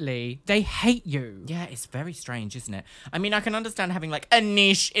ultimately they hate you. Yeah, it's very strange, isn't it? I mean, I can understand having, like, a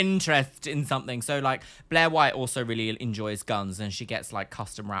niche interest in something. So, like, Blaire White also really enjoys guns, and she gets, like,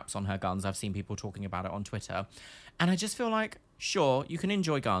 custom wraps on her guns. I've seen people talking about it on Twitter, and I just feel like, sure, you can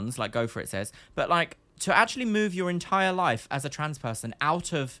enjoy guns, like, go for it, says, but, like, to actually move your entire life as a trans person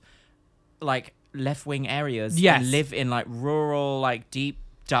out of, like, left-wing areas and live in, like, rural, like, deep,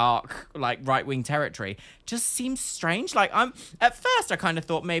 dark, like, right-wing territory just seems strange. Like, at first I kind of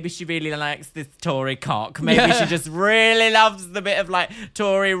thought maybe she really likes this Tory cock. Maybe she just really loves the bit of, like,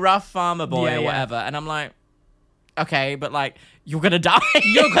 Tory rough farmer boy or whatever. And I'm like, okay, but, like, you're gonna die.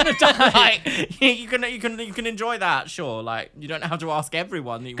 You're gonna die. Like, you can enjoy that, sure. Like, you don't have to ask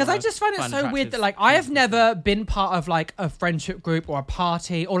everyone. Because I just find it so weird that, like, I have never been part of, like, a friendship group or a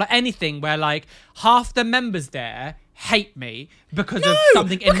party or, like, anything where, like, half the members there hate me because of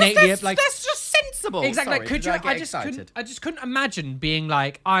something innately like that's just sensible. Exactly. Sorry, like, could you? I just couldn't imagine being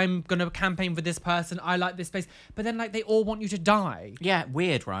like, I'm gonna campaign for this person. I like this space, but then like they all want you to die. Yeah,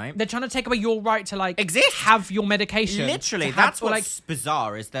 weird, right? They're trying to take away your right to like exist, have your medication. Literally, that's what's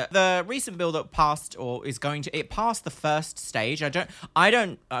bizarre is that the recent bill that passed or is going to passed the first stage.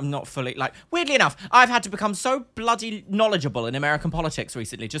 I'm not fully like. Weirdly enough, I've had to become so bloody knowledgeable in American politics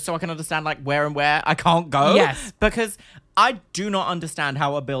recently, just so I can understand like where I can't go. Yes, because I do not understand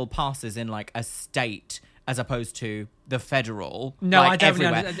how a bill passes in like a state as opposed to the federal. No, like, I don't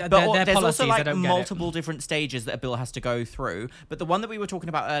everywhere. know. But there's also like multiple different stages that a bill has to go through. But the one that we were talking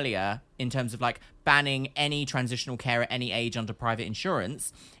about earlier, in terms of like banning any transitional care at any age under private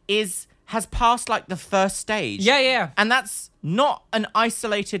insurance, has passed like the first stage. Yeah. And that's not an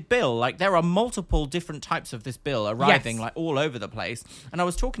isolated bill. Like there are multiple different types of this bill arriving like all over the place. And I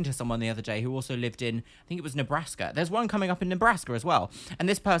was talking to someone the other day who also lived in, I think it was Nebraska. There's one coming up in Nebraska as well. And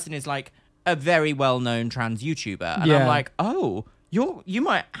this person is like a very well-known trans YouTuber. And I'm like, oh, you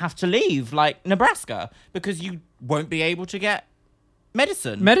might have to leave like Nebraska because you won't be able to get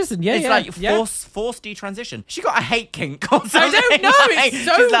medicine, yeah. It's like forced detransition. She got a hate kink or something. I don't know. It's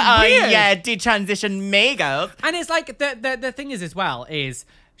so she's like, weird. Oh yeah, detransition me, girls. And it's like the thing is as well is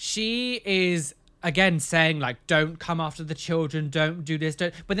she is again saying like, don't come after the children, don't do this,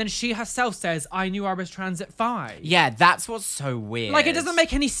 don't. But then she herself says, I knew I was trans at 5. Yeah, that's what's so weird. Like, it doesn't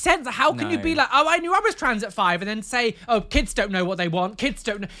make any sense. How can you be like, oh, I knew I was trans at 5, and then say, oh, kids don't know what they want, kids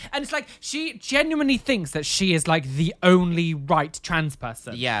don't know. And it's like, she genuinely thinks that she is like the only right trans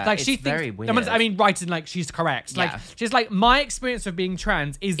person. Yeah, like, it's she thinks, very weird. I mean, right in like, she's correct. Like, she's like, my experience of being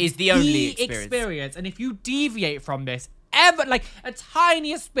trans is the only experience. And if you deviate from this ever, like, a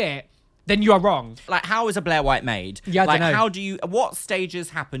tiniest bit, then you are wrong. Like, how is a Blaire White made? Yeah, like, I don't know. What stages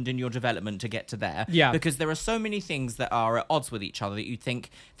happened in your development to get to there? Yeah. Because there are so many things that are at odds with each other that you'd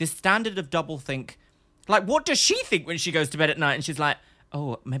think, this standard of doublethink, like, what does she think when she goes to bed at night and she's like,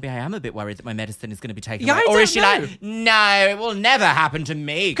 oh, maybe I am a bit worried that my medicine is going to be taken away. Or is she like, no, it will never happen to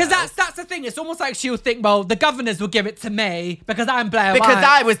me? Because that's the thing. It's almost like she'll think, well, the governors will give it to me because I'm Blaire White. Because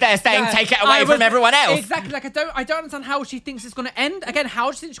I was there saying take it away from everyone else. Exactly. Like, I don't understand how she thinks it's going to end. Again, how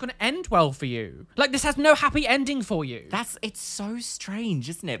does she think it's going to end well for you? Like, this has no happy ending for you. It's so strange,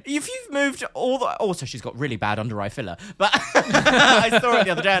 isn't it? If you've moved also, she's got really bad under eye filler. But I saw it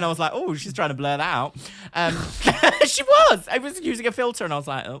the other day and I was like, oh, she's trying to blur that out. She was. I was using a filter and I was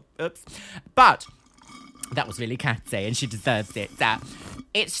like, oh, oops. But that was really catty and she deserves it.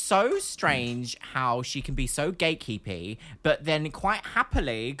 It's so strange how she can be so gatekeepy, but then quite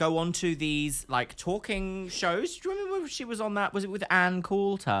happily go on to these like talking shows. Do you remember she was on that? Was it with Ann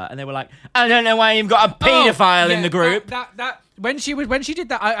Coulter? And they were like, I don't know why you've got a paedophile in the group. That when she did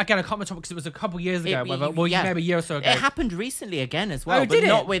that, I can't remember because it was a couple years ago. Maybe a year or so ago. It happened recently again as well.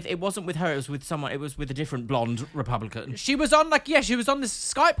 But it wasn't with her. It was with someone. It was with a different blonde Republican. She was on she was on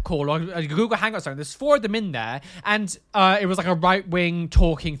this Skype call or a Google Hangout or something. There's 4 of them in there, and it was like a right wing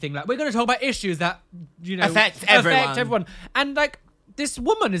talking thing. Like, we're going to talk about issues that affect everyone. And like, this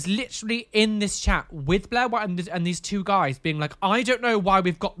woman is literally in this chat with Blaire White and these 2 guys being like, I don't know why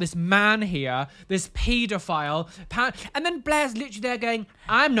we've got this man here, this paedophile. And then Blaire's literally there going,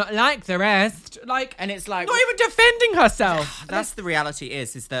 I'm not like the rest. Like, and it's like, not even defending herself. That's the reality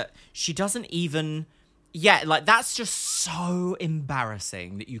is that she doesn't even... Yeah, like, that's just so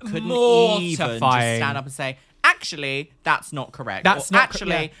embarrassing that you couldn't even just stand up and say, actually, that's not correct.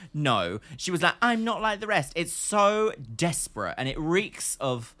 No. She was like, I'm not like the rest. It's so desperate and it reeks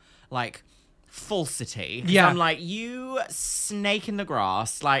of, like, falsity. Yeah. I'm like, you snake in the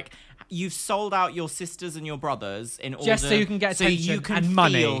grass, like... You've sold out your sisters and your brothers in order... Just so you can get attention so you can and feel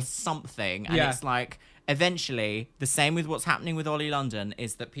money. something. And it's like... Eventually, the same with what's happening with Ollie London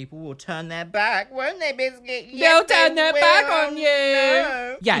is that people will turn their back, won't they, Biscuit? They'll turn their back on you.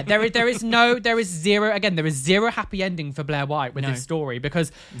 No. Yeah, there is zero happy ending for Blaire White with this story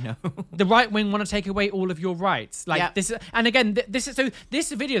because the right wing want to take away all of your rights. Like this, and again,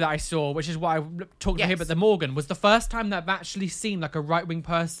 this video that I saw, which is what I talked about here at the Morgan, was the first time that I've actually seen like a right wing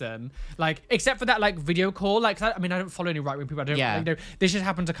person, like except for that like video call. Like, I mean, I don't follow any right wing people. I don't. This just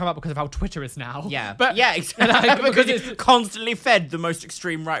happened to come up because of how Twitter is now. Yeah, but Yeah, exactly. Because it's constantly fed the most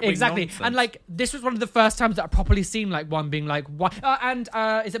extreme right wing nonsense. And like this was one of the first times that I properly seen like one being like, "Why?" And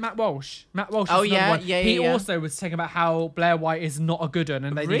is it Matt Walsh? Matt Walsh. Oh is yeah, one. yeah. He also was saying about how Blaire White is not a good one,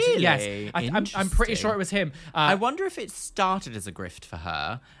 and they need to, yes, I'm pretty sure it was him. I wonder if it started as a grift for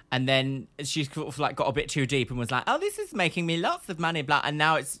her, and then she sort of like got a bit too deep and was like, "Oh, this is making me lots of money," blah, and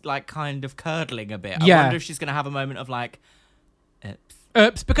now it's like kind of curdling a bit. I wonder if she's gonna have a moment of like,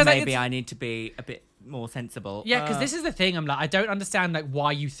 oops, because maybe I need to be a bit more sensible. Yeah, because this is the thing. I'm like, I don't understand like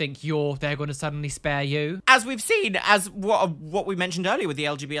why you think they're going to suddenly spare you. As we've seen, as what we mentioned earlier with the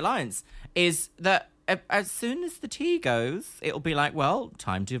LGB Alliance, is that as soon as the tea goes, it'll be like, well,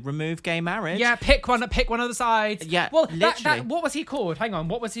 time to remove gay marriage. Yeah, pick one of the sides. Yeah, well, literally. what was he called? Hang on,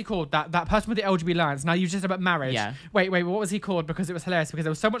 what was he called? That person with the LGBT Alliance. Now you just about marriage. Yeah. Wait, what was he called? Because it was hilarious. Because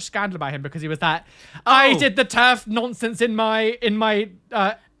there was so much scandal about him because he was that. I did the turf nonsense in my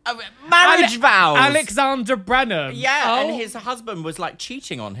marriage vows. Alexander Branham. Yeah, and his husband was like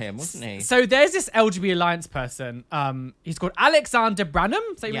cheating on him, wasn't he? So there's this LGBT Alliance person. He's called Alexander Branham.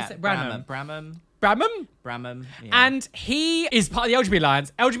 So you say Branham. Yeah. And he is part of the LGBT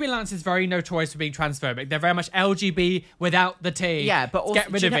Alliance. LGBT Alliance is very notorious for being transphobic. They're very much LGBT without the T. Yeah, but also,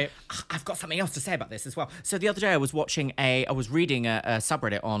 get rid of it. I've got something else to say about this as well. So the other day I was reading a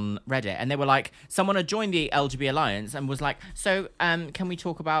subreddit on Reddit, and they were like, someone had joined the LGBT Alliance and was like, so can we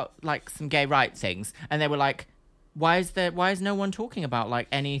talk about like some gay rights things? And they were like, why is no one talking about like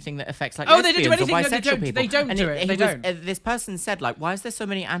anything that affects like lesbians they don't do anything. or bisexual people? They don't do it. This person said like, why is there so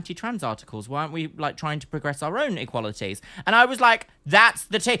many anti-trans articles? Why aren't we like trying to progress our own equalities? And I was like, that's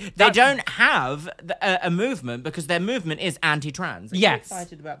the thing. They don't have a movement because their movement is anti-trans. Are you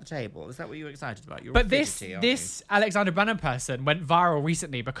excited about the table? Is that what you were excited about? You're this Alexander Branham person went viral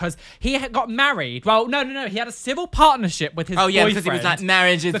recently because he got married. Well, no. He had a civil partnership with his boyfriend. Because he was like,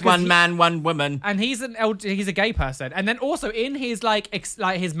 marriage is one man, one woman. And he's a gay person. And then also in his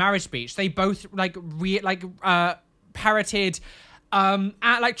his marriage speech, they both parroted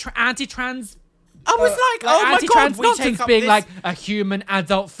anti-trans. I was like, oh my God, we nonsense take up being this... like a human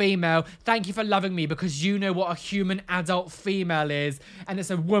adult female. Thank you for loving me because you know what a human adult female is, and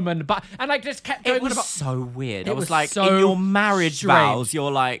it's a woman. But and like just kept going. It was so weird. It was was like so in your marriage strange. vows, you're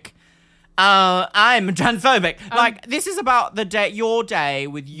like, I'm transphobic. Like this is about your day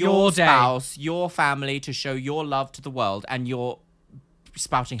with your spouse, your family to show your love to the world, and you're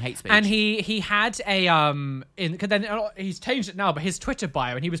spouting hate speech. And he had a because then he's changed it now, but his Twitter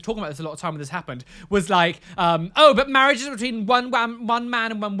bio, and he was talking about this a lot of time when this happened, was like but marriage is between one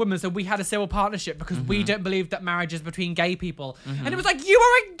man and one woman, so we had a civil partnership because we don't believe that marriage is between gay people. And it was like, you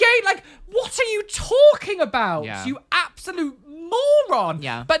are a gay, like what are you talking about? You absolute moron.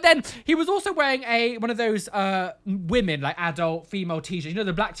 Yeah. But then he was also wearing one of those women, like adult female t-shirts. You know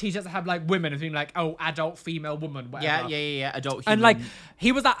the black t-shirts that have like women and being like, oh, adult female woman, whatever. Yeah. Adult human. And like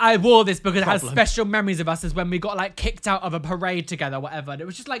he was like, I wore this because it has special memories of us as when we got like kicked out of a parade together, whatever. And it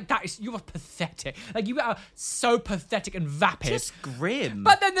was just like, you are pathetic. Like you are so pathetic and vapid. Just grim.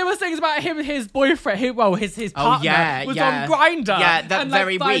 But then there was things about him and his boyfriend, his partner was on Grindr. Yeah, that and,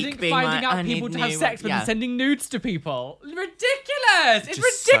 very like, week being finding like, out people to have sex with and sending nudes to people. Ridiculous. It's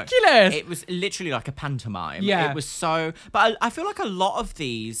just ridiculous. It was literally like a pantomime. Yeah. It was so... But I feel like a lot of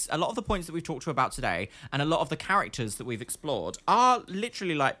the points that we've talked about today and a lot of the characters that we've explored are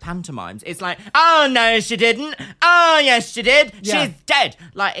literally like pantomimes. It's like, oh, no, she didn't. Oh, yes, she did. Yeah. She's dead.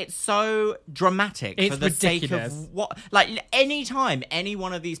 Like, it's so dramatic. It's for the ridiculous. sake of what... Like, any time any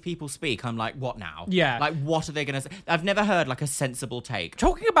one of these people speak, I'm like, what now? Yeah. Like, what are they going to say? I've never heard, like, a sensible take.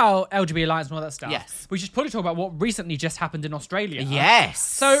 Talking about LGBT Alliance and all that stuff, yes, we should probably talk about what recently just happened in Australia. Yes.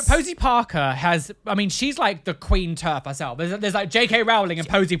 So Posey Parker she's like the queen turf herself. There's like J.K. Rowling and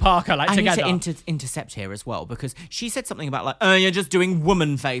Posey Parker like together. I need to intercept here as well because she said something about like, oh, you're just doing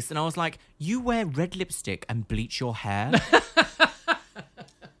woman face. And I was like, you wear red lipstick and bleach your hair?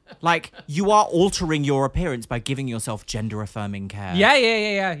 Like, you are altering your appearance by giving yourself gender-affirming care.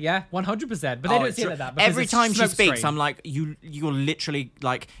 Yeah, 100%. But they don't see it like that. Every time she speaks, I'm like, you're literally,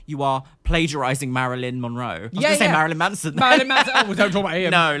 like, you are plagiarising Marilyn Monroe. I was going to say Marilyn Manson. Marilyn Manson. Oh, don't talk about him.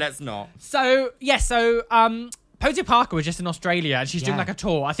 No, let's not. So Posey Parker was just in Australia, and she's doing, like, a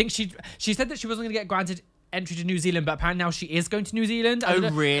tour. I think she said that she wasn't going to get granted entry to New Zealand, but apparently now she is going to New Zealand.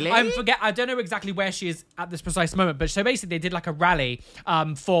 Really? I don't know exactly where she is at this precise moment, but so basically they did like a rally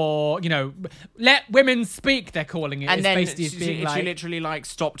for, let women speak, they're calling it. And then she literally like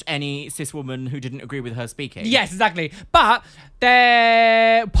stopped any cis woman who didn't agree with her speaking. Yes, exactly. But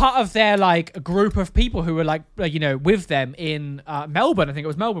they're part of their like group of people who were like, with them in Melbourne. I think it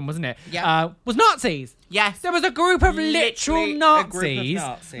was Melbourne, wasn't it? Yeah. Was Nazis. Yes. There was a group of literal Nazis,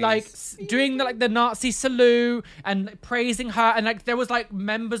 like doing the Nazi salute and like, praising her, and like there was like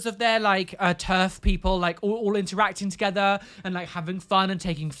members of their like turf people like all interacting together and like having fun and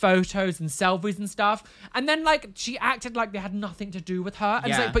taking photos and selfies and stuff. And then like she acted like they had nothing to do with her,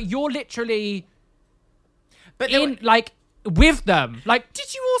 and it's like, but you're literally, with them. Like,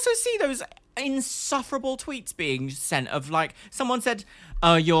 did you also see those insufferable tweets being sent of like someone said,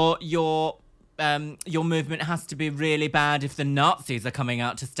 "Oh, your movement has to be really bad if the Nazis are coming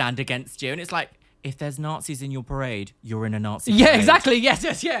out to stand against you," and it's like, if there's Nazis in your parade, you're in a Nazi parade. Yeah, exactly.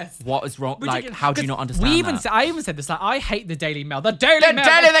 Yes. What is wrong? Ridiculous. Like, how do you not understand that? I even said this, like, I hate the Daily Mail. The Daily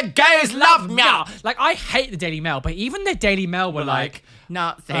Mail. The gays love me. Like, I hate the Daily Mail, but even the Daily Mail were like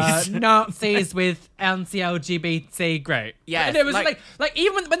Nazis. Nazis with anti-LGBT, great. Yeah. And it was like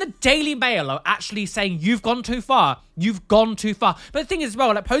even when the Daily Mail are actually saying, you've gone too far. You've gone too far. But the thing is, as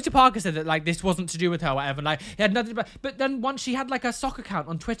well, like, Posey Parker said that, like, this wasn't to do with her or whatever. Like, he had nothing but then once she had, like, a sock account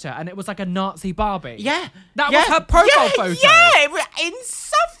on Twitter, and it was, like, a Nazi Barbie. Yeah. That was her profile photo. Yeah, it was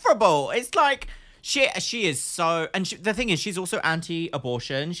insufferable. It's like, she is so... And the thing is, she's also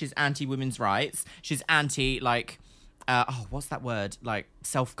anti-abortion. She's anti-women's rights. She's anti, like... what's that word? Like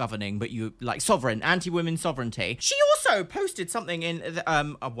self-governing, but you like sovereign, anti-women sovereignty. She also posted something in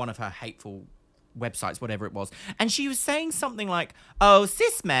one of her hateful websites, whatever it was, and she was saying something like, "Oh,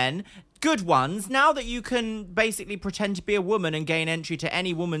 cis men, good ones, now that you can basically pretend to be a woman and gain entry to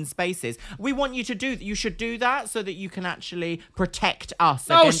any woman's spaces, we want you to do that. You should do that so that you can actually protect us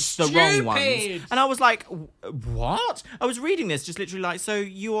against the wrong ones." And I was like, what? I was reading this just literally like, so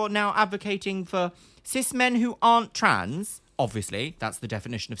you're now advocating for cis men who aren't trans, obviously, that's the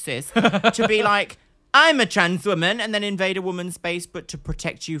definition of cis, to be like, I'm a trans woman, and then invade a woman's space, but to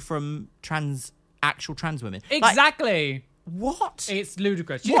protect you from actual trans women. Exactly. Like, what? It's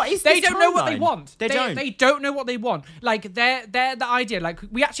ludicrous. What is they this don't know timeline? what they want. They don't. They don't know what they want. Like, they're the idea. Like,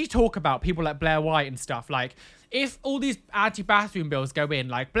 we actually talk about people like Blaire White and stuff. Like, if all these anti-bathroom bills go in,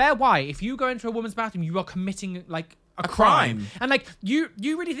 like, Blaire White, if you go into a woman's bathroom, you are committing, like, a crime. And like you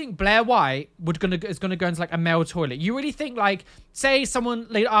really think Blaire White is gonna go into like a male toilet? You really think, like, say someone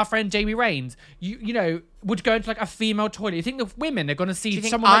like our friend Jamie Raines, you know, would go into like a female toilet? You think the women are gonna see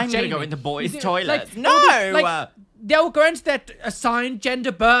someone like Jamie? I'm gonna go in the boys' toilet? Like, no. They'll go into their assigned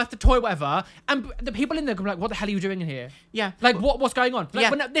gender, birth, the toilet, whatever, and the people in there go like, "What the hell are you doing in here?" Yeah. Like, what's going on?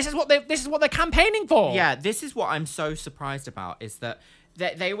 Like, this is what they're campaigning for. Yeah. This is what I'm so surprised about is that.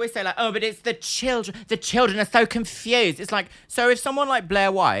 They always say like, oh, but it's the children. The children are so confused. It's like, so if someone like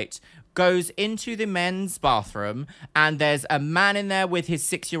Blaire White goes into the men's bathroom and there's a man in there with his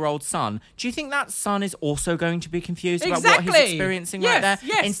 6-year-old son, do you think that son is also going to be confused about what he's experiencing right there?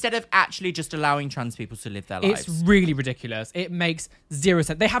 Yes. Instead of actually just allowing trans people to live their lives. It's really ridiculous. It makes zero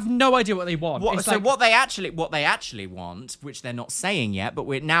sense. They have no idea what they want. What they actually want, which they're not saying yet, but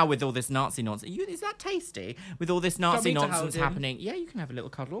we're now with all this Nazi nonsense. Is that tasty? With all this Nazi nonsense happening. Yeah, you can have a little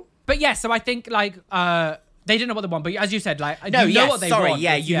cuddle. But yeah, so I think like they don't know what they want, but as you said, like, what they want.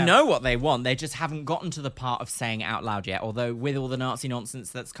 You know what they want. They just haven't gotten to the part of saying it out loud yet. Although with all the Nazi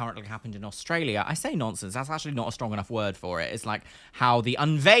nonsense that's currently happened in Australia, I say nonsense. That's actually not a strong enough word for it. It's like how the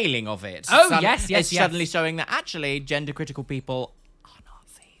unveiling of it. Is suddenly showing that actually gender critical people are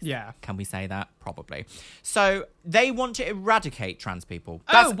Nazis. Yeah. Can we say that? Probably. So they want to eradicate trans people.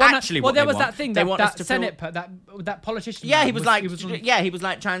 That's actually what they want. Well, there was that thing, that politician. Yeah, he was like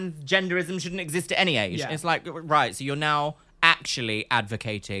transgenderism shouldn't exist at any age. Yeah. It's like, right, so you're now actually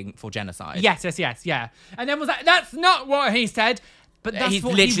advocating for genocide. Yes, yeah. And then was like, that's not what he said. But that's he's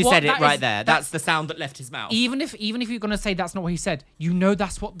literally said it right there. That's the sound that left his mouth. Even if you're gonna say that's not what he said, you know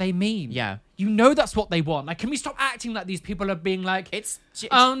that's what they mean. Yeah. You know that's what they want. Like, can we stop acting like these people are being like,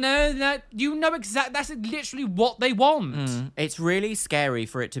 oh no, you know exactly, that's literally what they want. It's really scary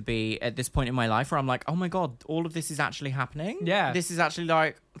for it to be at this point in my life where I'm like, oh my God, all of this is actually happening. Yeah. This is actually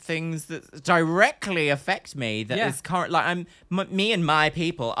like things that directly affect me. That is current. Like me and my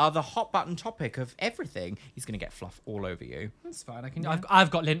people are the hot button topic of everything. He's gonna get fluff all over you. That's fine. I've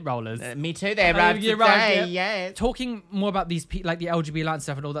got lint rollers. Me too. They're right. You're right. Yeah. Talking more about these like the LGBT and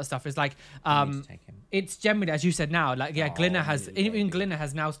stuff and all that stuff is like, It's generally, as you said now, like, Glinner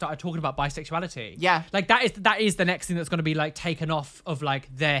has now started talking about bisexuality. Yeah. Like, that is the next thing that's going to be, like, taken off of,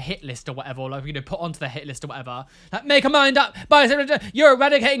 like, their hit list or whatever, or, like, put onto their hit list or whatever. Like, make a mind up, you're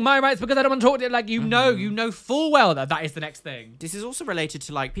eradicating my rights because I don't want to talk to you. Like, you know full well that is the next thing. This is also related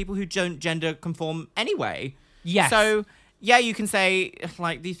to, like, people who don't gender conform anyway. Yes. So, yeah, you can say,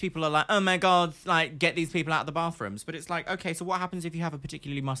 like, these people are like, oh my God, like, get these people out of the bathrooms. But it's like, okay, so what happens if you have a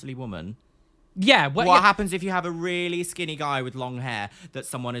particularly muscly woman? Yeah. What happens if you have a really skinny guy with long hair that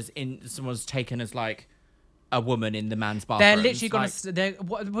someone's taken as, like, a woman in the man's bathroom? They're literally going to...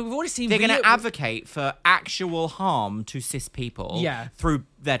 We've already seen... They're going to advocate for actual harm to cis people through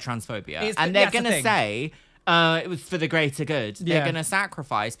their transphobia. And they're going to say... it was for the greater good. They're going to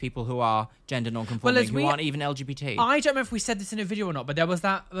sacrifice people who are gender non-conforming, who aren't even LGBT. I don't know if we said this in a video or not, but there was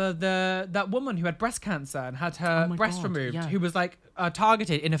that woman who had breast cancer and had her breast removed, who was like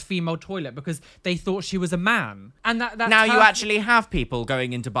targeted in a female toilet because they thought she was a man. And that's now you actually have people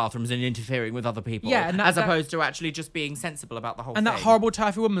going into bathrooms and interfering with other people, as opposed to actually just being sensible about the whole thing. And that horrible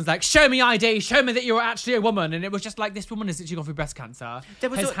type of woman's like, show me ID, show me that you're actually a woman. And it was just like, this woman has literally gone through breast cancer.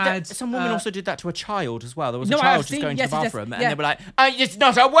 Some woman also did that to a child as well. There was a child just going to the bathroom and they were like, it's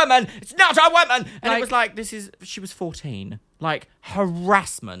not a woman, it's not a woman. And it was like, she was 14. Like,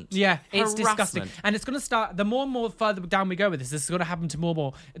 harassment. Yeah, it's disgusting. And it's going to start, the more and more further down we go with this is going to happen to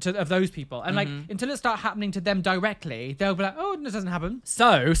more of those people. And like, until it starts happening to them directly, they'll be like, oh, this doesn't happen.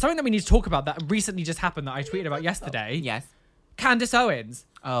 So, something that we need to talk about that recently just happened that I tweeted about yesterday. Yes. Candace Owens.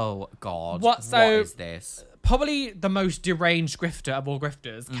 Oh, God. What is this? Probably the most deranged grifter of all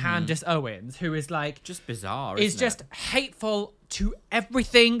grifters, Candace Owens, who is like... just bizarre, is just hateful to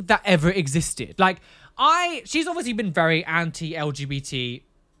everything that ever existed. Like, she's obviously been very anti-LGBT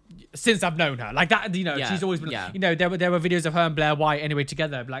since I've known her. Like that, she's always been... there were videos of her and Blaire White anyway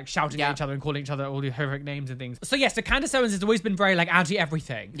together, like shouting at each other and calling each other all the horrific names and things. So yes, so Candace Owens has always been very like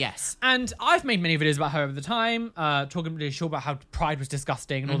anti-everything. Yes. And I've made many videos about her over the time, talking really sure about how Pride was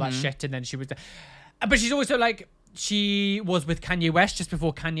disgusting and all that shit, and then she was... But she's also like... She was with Kanye West just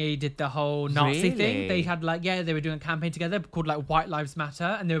before Kanye did the whole Nazi thing. They had they were doing a campaign together called like White Lives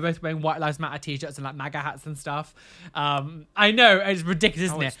Matter, and they were both wearing White Lives Matter t-shirts and like MAGA hats and stuff. I know, it's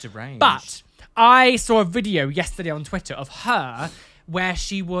ridiculous, isn't it? It's deranged. But I saw a video yesterday on Twitter of her where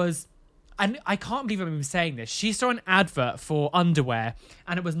she was, and I can't believe I'm even saying this, she saw an advert for underwear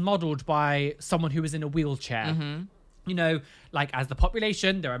and it was modelled by someone who was in a wheelchair. Like as the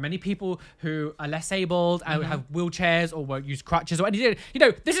population, there are many people who are less abled and have wheelchairs or won't use crutches or anything.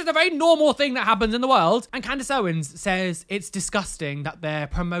 This is a very normal thing that happens in the world. And Candace Owens says it's disgusting that they're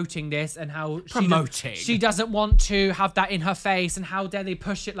promoting this and how she doesn't want to have that in her face, and how dare they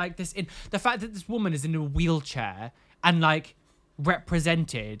push it like this. In the fact that this woman is in a wheelchair and like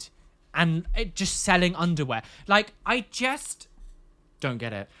represented and just selling underwear. Like, I just don't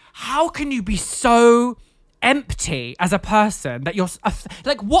get it. How can you be so empty as a person that you're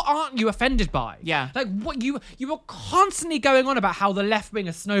like, what aren't you offended by? Like, what you were constantly going on about how the left wing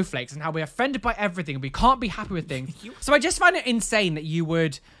are snowflakes and how we're offended by everything and we can't be happy with things. So I just find it insane that you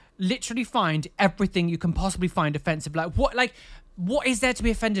would literally find everything you can possibly find offensive. Like, what is there to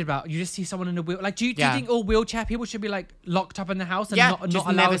be offended about? You just see someone in a wheel. Like, do you think all wheelchair people should be like locked up in the house and not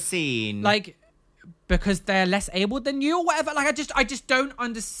allowed? Never seen. Like, because they're less able than you or whatever. Like, I just don't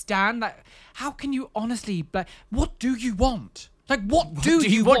understand. Like, how can you honestly, like, what do you want? Like, what do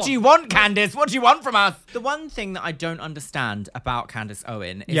you want? What do you want, Candace? What do you want from us? The one thing that I don't understand about Candace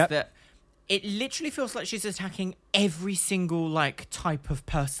Owen is that it literally feels like she's attacking every single, like, type of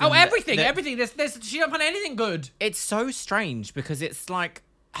person. Oh, everything. She don't find anything good. It's so strange because it's like...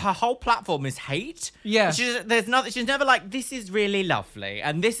 her whole platform is hate. Yeah. She's never like, this is really lovely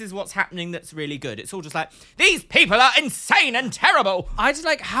and this is what's happening that's really good. It's all just like, these people are insane and terrible. I just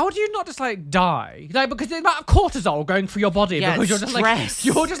like, how do you not just like die? Like, because the amount of cortisol going through your body because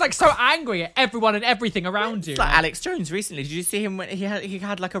you're just like so angry at everyone and everything around you. It's like Alex Jones recently. Did you see him when he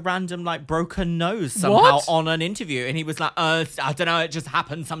had like a random like broken nose somehow on an interview, and he was like, I don't know, it just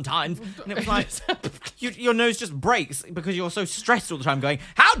happens sometimes. And it was like, your nose just breaks because you're so stressed all the time going,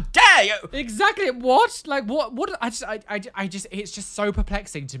 how dare you? Exactly. What? Like, what? I just, it's just so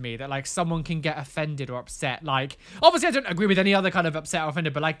perplexing to me that, like, someone can get offended or upset. Like, obviously, I don't agree with any other kind of upset or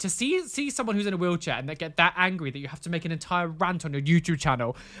offended, but, like, to see someone who's in a wheelchair and they get that angry that you have to make an entire rant on your YouTube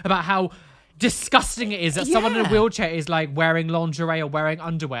channel about how disgusting it is that someone in a wheelchair is, like, wearing lingerie or wearing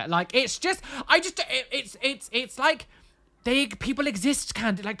underwear. Like, it's just, it's like... people exist,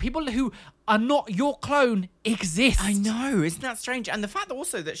 Candy. Like, people who are not your clone exist. I know, isn't that strange? And the fact that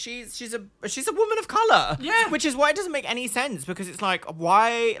also that she's a woman of color. Yeah. Which is why it doesn't make any sense, because it's like,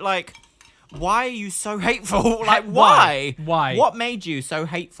 why why are you so hateful? Like, why? Why? What made you so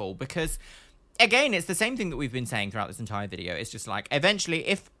hateful? Because, again, it's the same thing that we've been saying throughout this entire video. It's just like, eventually,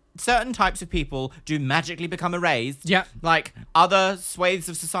 if certain types of people do magically become erased, like, other swathes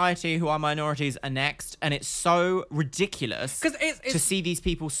of society who are minorities are next, and it's so ridiculous to see these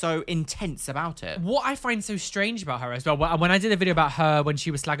people so intense about it. What I find so strange about her as well, when I did a video about her when she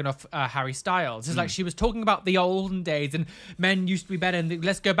was slagging off Harry Styles, is like she was talking about the olden days and men used to be better and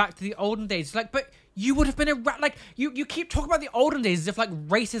let's go back to the olden days. It's like, but you would have been like, you keep talking about the olden days as if like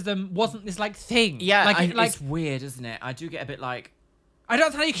racism wasn't this like thing. Yeah, like it's weird, isn't it? I do get a bit like, I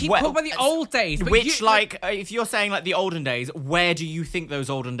don't know how you keep talking about the old days. But if you're saying like the olden days, where do you think those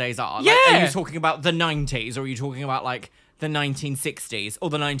olden days are? Yeah. Like, are you talking about the 90s or are you talking about like the 1960s or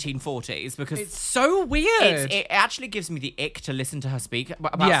the 1940s? Because it's so weird. It actually gives me the ick to listen to her speak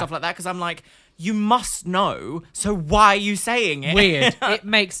about stuff like that, because I'm like, you must know, so why are you saying it? Weird. It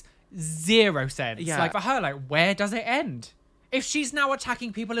makes zero sense. Yeah. Like for her, like where does it end? If she's now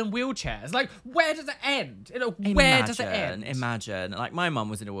attacking people in wheelchairs, like, where does it end? Where does it end? Imagine. Like, my mum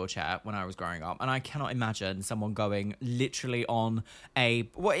was in a wheelchair when I was growing up, and I cannot imagine someone going literally on a...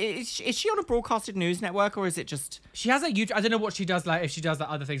 What, is she on a broadcasted news network, or is it just... She has a YouTube... I don't know what she does, like, if she does, like,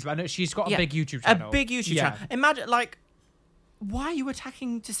 other things, but I know she's got a big YouTube channel. A big YouTube channel. Imagine, like, why are you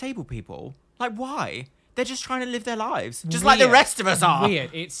attacking disabled people? Like, why? They're just trying to live their lives. Just like the rest of us are. Weird.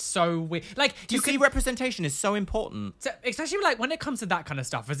 It's so weird. Like, you see, representation is so important. So, especially like when it comes to that kind of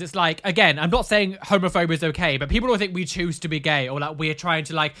stuff, is it's like, again, I'm not saying homophobia is okay, but people don't think we choose to be gay or like we're trying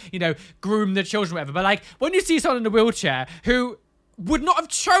to like, you know, groom the children or whatever. But like when you see someone in a wheelchair who would not have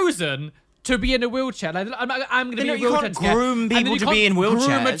chosen to be in a wheelchair, like I'm going to be in a wheelchair. You can't groom people to be in wheelchairs.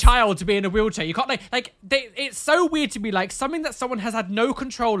 Groom a child to be in a wheelchair. You can't it's so weird to be like something that someone has had no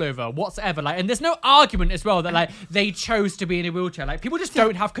control over whatsoever. Like, and there's no argument as well that like they chose to be in a wheelchair. Like people just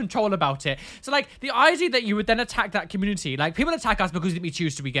don't have control about it. So like the idea that you would then attack that community, like people attack us because we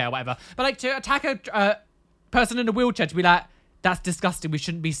choose to be gay or whatever. But like to attack a person in a wheelchair to be like, that's disgusting. We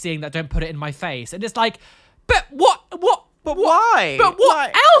shouldn't be seeing that. Don't put it in my face. And it's like, but what? But why? But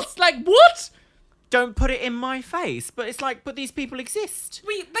what else? Like, what? Don't put it in my face. But it's like, but these people exist.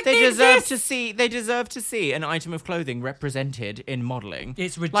 They deserve to see. They deserve to see an item of clothing represented in modeling.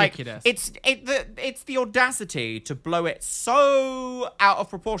 It's ridiculous. Like, it's the audacity to blow it so out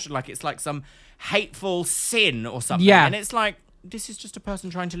of proportion, like it's like some hateful sin or something. Yeah. And it's like, this is just a person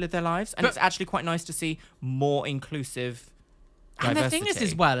trying to live their lives, and it's actually quite nice to see more inclusive. And diversity. the thing is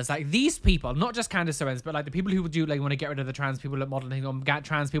as well, is like these people, not just Candace Owens, but like the people who do like want to get rid of the trans people, like modeling on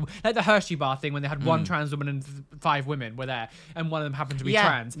trans people, like the Hershey bar thing when they had one trans woman and 5 women were there, and one of them happened to be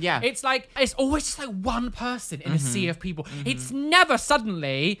trans. Yeah, it's like it's always just like one person in a sea of people. It's never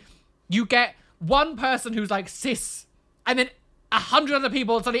suddenly you get one person who's like cis, and then 100 other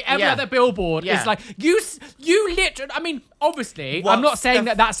people, suddenly every other billboard is like, you literally, I mean, obviously, I'm not saying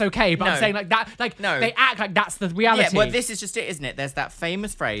that that's okay, but I'm saying like that, like, they act like that's the reality. Yeah, well, this is just it, isn't it? There's that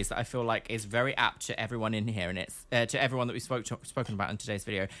famous phrase that I feel like is very apt to everyone in here, and it's to everyone that we've spoken about in today's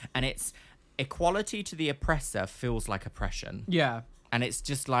video, and it's equality to the oppressor feels like oppression. Yeah. And it's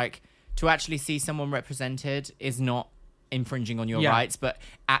just like, to actually see someone represented is not infringing on your rights, but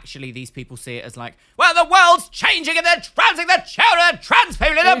actually these people see it as like, well, the world's changing and they're transing their children, trans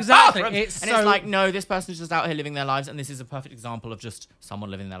people in the bathrooms. It's like, no, this person's just out here living their lives, and this is a perfect example of just someone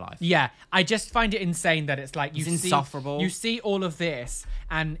living their life. Yeah, I just find it insane that it's like, it's insufferable. You see all of this,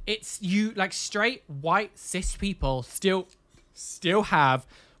 and it's you, like straight white cis people still have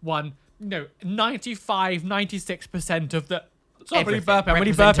 95-96% of the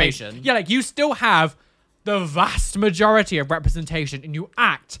representation. Yeah, like you still have the vast majority of representation, and you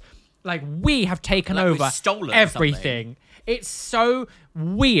act like we have taken over everything. Something. It's so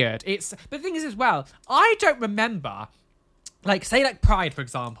weird. But the thing is as well, I don't remember, like, say like Pride, for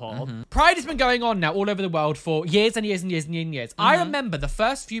example. Pride has been going on now all over the world for years and years and years and years and years. I remember the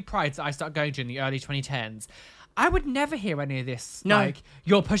first few Prides that I started going to in the early 2010s. I would never hear any of this. No. Like,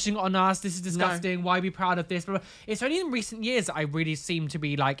 you're pushing on us. This is disgusting. No. Why be proud of this? It's only in recent years that I really seem to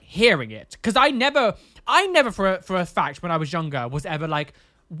be like hearing it. Because I never for a fact when I was younger was ever like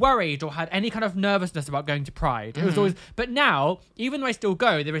worried or had any kind of nervousness about going to Pride. It was always, but now, even though I still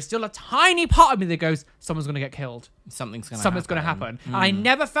go, there is still a tiny part of me that goes, someone's going to get killed. Something's going to happen. I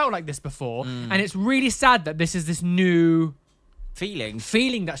never felt like this before. And it's really sad that this is this new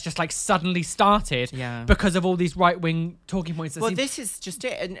feeling that's just like suddenly started because of all these right-wing talking points. This is just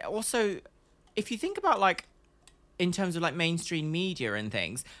it. And also, if you think about like in terms of like mainstream media and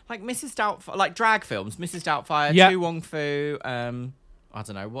things, like Mrs. Doubtfire, like drag films, Mrs. Doubtfire, Tu Wong Fu, I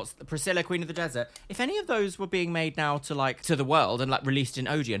don't know, what's Priscilla, Queen of the Desert? If any of those were being made now to the world and like released in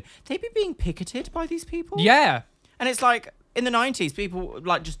Odeon, they'd be being picketed by these people. Yeah. And it's like, in the 90s, people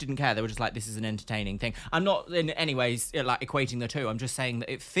like just didn't care. They were just like, this is an entertaining thing. I'm not in any ways like equating the two. I'm just saying that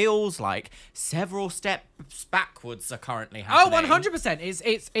it feels like several steps backwards are currently happening. Oh,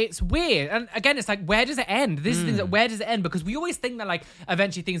 100%. It's weird. And again, it's like, where does it end? This is the thing that where does it end? Because we always think that like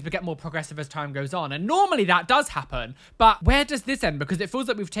eventually things will get more progressive as time goes on. And normally that does happen. But where does this end? Because it feels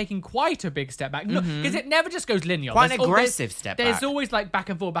like we've taken quite a big step back. Because it never just goes linear. Quite an aggressive step back. There's always like back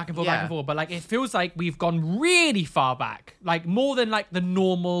and forth. But like it feels like we've gone really far back. Like more than like the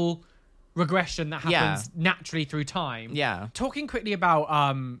normal regression that happens naturally through time. Yeah. Talking quickly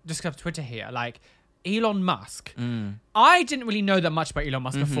about just have Twitter here, like Elon Musk. I didn't really know that much about Elon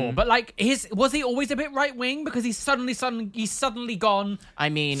Musk before, but like was he always a bit right wing? Because he's suddenly gone. I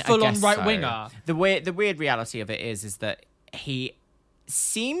mean, full on right winger. The weird reality of it is that he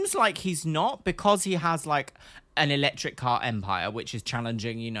seems like he's not, because he has like an electric car empire, which is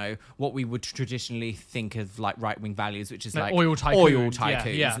challenging, you know, what we would traditionally think of like right-wing values, which is like oil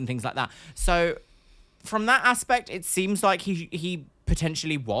tycoons and things like that. So from that aspect, it seems like he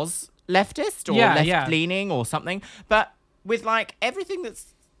potentially was leftist or left-leaning or something. But with like everything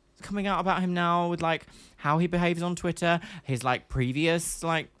that's coming out about him now, with like how he behaves on Twitter, his like previous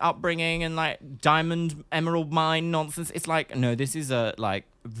like upbringing and like diamond emerald mine nonsense, it's like, no, this is a like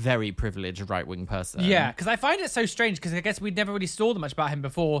very privileged right-wing person. Yeah, because I find it so strange, because I guess we never really saw that much about him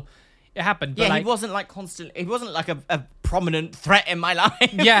before it happened. But he wasn't like constant. He wasn't like a prominent threat in my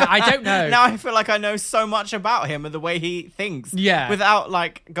life. Yeah, I don't know. Now I feel like I know so much about him and the way he thinks. Yeah, without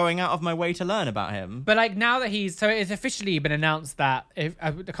like going out of my way to learn about him. But like now that it's officially been announced that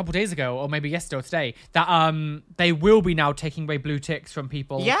a couple days ago, or maybe yesterday or today, that they will be now taking away blue ticks from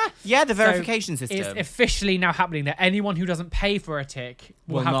people. Yeah, the verification system. It's officially now happening that anyone who doesn't pay for a tick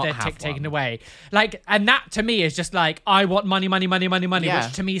will have their tick taken away. Like, and that to me is just like, I want money,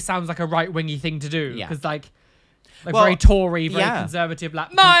 which to me sounds like a right-wingy thing to do. Because like very Tory, very conservative,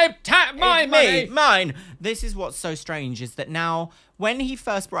 like my money, mine. This is what's so strange, is that now when he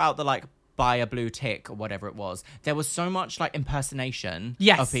first brought out the like buy a blue tick or whatever it was, there was so much like impersonation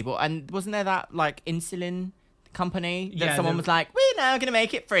of people. And wasn't there that like insulin company that someone was like, we're now gonna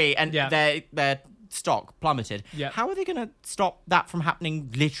make it free, and their stock plummeted. How are they gonna stop that from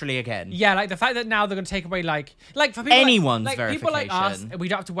happening literally again? Like the fact that now they're gonna take away like for people anyone's like verification. People like us, we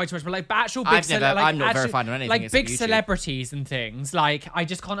don't have to worry too much, but like actual big I'm not verified on anything, like big celebrities and things, like I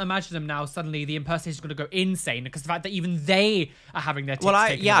just can't imagine them now suddenly the impersonation is gonna go insane, because the fact that even they are having their ticks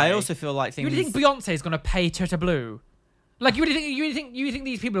taken away. I also feel like things. You think Beyonce is gonna pay Twitter Blue? Like, you think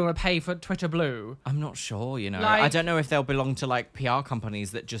these people are going to pay for Twitter Blue? I'm not sure, you know. Like, I don't know if they'll belong to, like, PR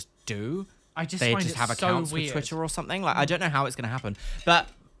companies that just do. They just have accounts with Twitter or something. Like, I don't know how it's going to happen. But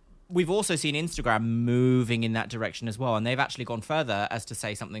we've also seen Instagram moving in that direction as well. And they've actually gone further as to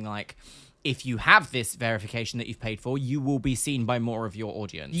say something like, if you have this verification that you've paid for, you will be seen by more of your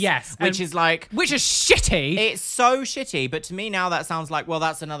audience. Yes. Which is shitty. It's so shitty. But to me now that sounds like, well,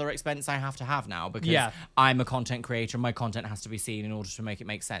 that's another expense I have to have now, because I'm a content creator and my content has to be seen in order to make it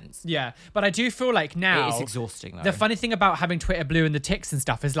make sense. Yeah. But I do feel like now... It's exhausting, though. The funny thing about having Twitter Blue and the ticks and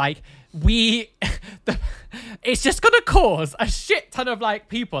stuff is like, it's just going to cause a shit ton of like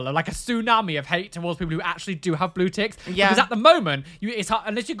people, like a tsunami of hate towards people who actually do have blue ticks. Yeah. Because at the moment, it's hard,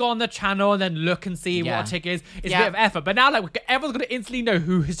 unless you go on the channel and then look and see what a tick is, it's a bit of effort. But now like everyone's going to instantly know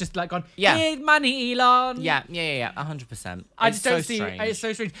who has just like gone, here's money, Elon. Yeah, 100%. I just don't see, it's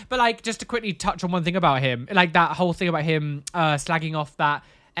so strange. But like, just to quickly touch on one thing about him, like that whole thing about him slagging off that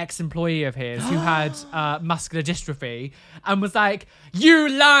ex-employee of his who had muscular dystrophy and was like, you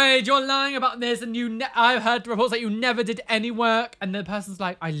lied, you're lying about this, and I've heard reports that you never did any work, and the person's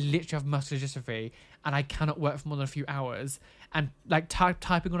like, I literally have muscular dystrophy and I cannot work for more than a few hours, and like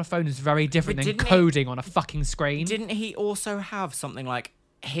typing on a phone is very different than coding on a fucking screen. Didn't he also have something like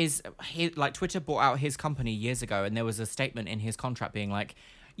his like Twitter bought out his company years ago, and there was a statement in his contract being like,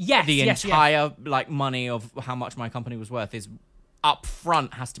 the entire like money of how much my company was worth is up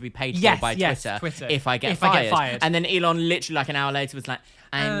front has to be paid for by Twitter if I get fired. And then Elon literally like an hour later was like,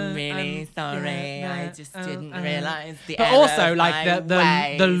 I'm really sorry, I just didn't realise the but error also of like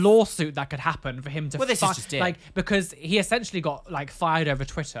the lawsuit that could happen for him to this is just it. Like, because he essentially got like fired over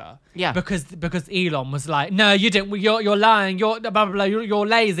Twitter because Elon was like, no, you didn't, you're lying, you're blah blah blah, you're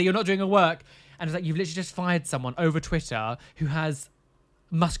lazy, you're not doing your work. And it's like, you've literally just fired someone over Twitter who has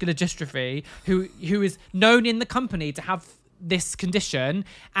muscular dystrophy, who is known in the company to have this condition,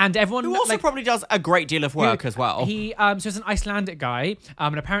 and everyone who also probably does a great deal of work as well. He so he's an Icelandic guy,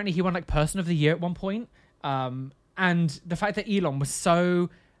 and apparently he won like Person of the Year at one point. And the fact that Elon was so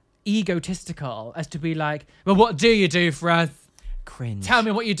egotistical as to be like, well, what do you do for us? Cringe. Tell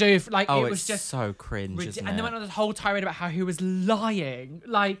me what you do. Like, it was just so cringe, isn't it? And then went on this whole tirade about how he was lying.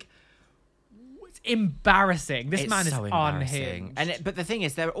 Like, it's embarrassing. This man is unhinged. But the thing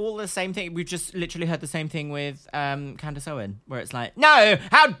is, they're all the same thing. We've just literally heard the same thing with Candace Owen, where it's like, no,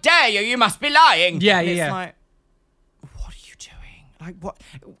 how dare you? You must be lying. Yeah, It's like, what are you doing? Like, what?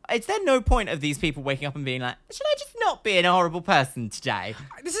 Is there no point of these people waking up and being like, should I just not be an horrible person today?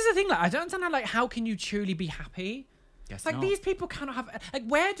 This is the thing. Like, I don't understand how can you truly be happy? Guess like not. These people cannot have. Like,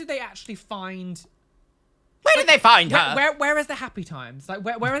 where do they actually find? Where did they find her? Where is the happy times? Like,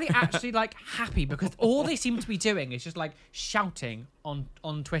 where are they actually like happy? Because all they seem to be doing is just like shouting on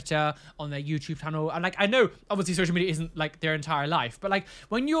Twitter, on their YouTube channel. And like, I know obviously social media isn't like their entire life, but like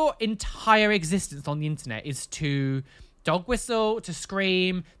when your entire existence on the internet is to dog whistle, to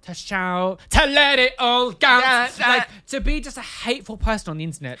scream, to shout, to let it all go. Like, to be just a hateful person on the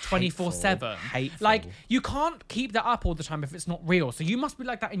internet 24/7. Hateful. Like, you can't keep that up all the time if it's not real. So you must be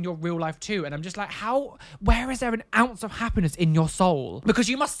like that in your real life too. And I'm just like, where is there an ounce of happiness in your soul? Because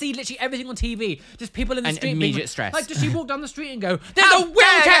you must see literally everything on TV. Just people in the street. Immediate stress. Like, does she walk down the street and go, there's a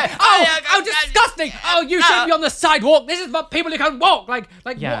wheelchair! Oh, disgusting! Oh, you shouldn't be on the sidewalk. This is for people who can't walk. What?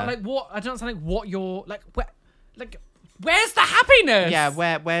 I don't understand like what you're like. Where's the happiness? Yeah,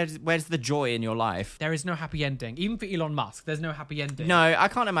 where's the joy in your life? There is no happy ending. Even for Elon Musk, there's no happy ending. No, I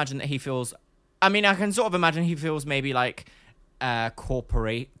can't imagine that he feels... I mean, I can sort of imagine he feels maybe like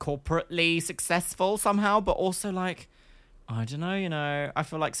corporately successful somehow, but also like... I don't know, I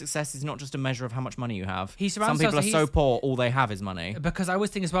feel like success is not just a measure of how much money you have. Some people are so poor, all they have is money. Because I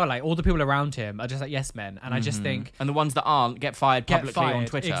always think as well, like, all the people around him are just like yes men, and I just think... And the ones that aren't get fired publicly on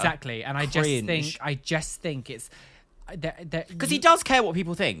Twitter. Exactly, and I just think it's... Because he does care what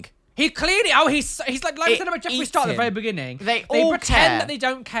people think. He clearly... he's like I said about Jeffree Star at the very beginning. They all pretend care, that they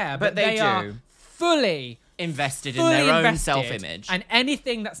don't care, but they do. Are fully invested in their own self-image. And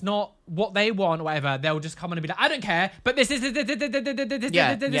anything that's not what they want or whatever, they'll just come on and be like, I don't care, but this is... But don't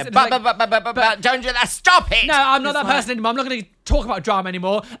do that. Stop it! No, I'm not that person anymore. I'm not going to talk about drama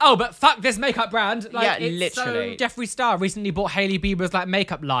anymore. Oh, but fuck this makeup brand. Like, literally. So Jeffree Star recently bought Hailey Bieber's like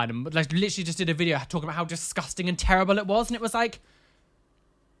makeup line and like literally just did a video talking about how disgusting and terrible it was, and it was like...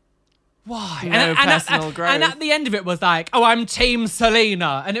 Why? Personal growth. And at the end of it was like, oh, I'm Team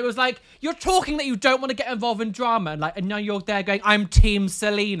Selena. And it was like, you're talking that you don't want to get involved in drama. And now you're there going, I'm Team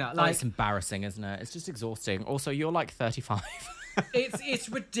Selena. Like, it's embarrassing, isn't it? It's just exhausting. Also, you're like 35. It's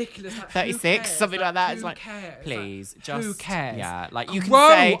ridiculous. Like, 36, something like that. It's like, cares? please, like, just... Who cares? Yeah, like, you can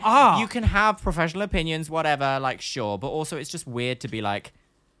say... up. You can have professional opinions, whatever, like, sure. But also, it's just weird to be like...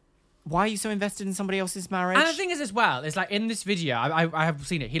 Why are you so invested in somebody else's marriage? And the thing is as well, it's like in this video, I have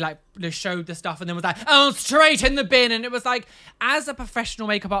seen it, he like showed the stuff and then was like, oh, straight in the bin. And it was like, as a professional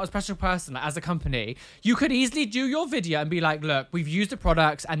makeup artist, professional person, like, as a company, you could easily do your video and be like, look, we've used the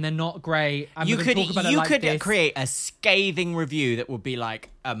products and they're not great. And you could this. create a scathing review that would be like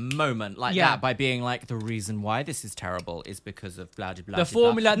a moment like that by being like, the reason why this is terrible is because of blah, blah, blah. The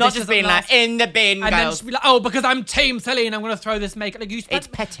formula. Not just being like, in the bin, and then just be like, oh, because I'm Team Celine, I'm going to throw this makeup. Like, it's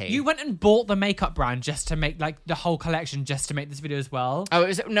petty. You went and bought the makeup brand just to make like the whole collection just to make this video as well. Oh,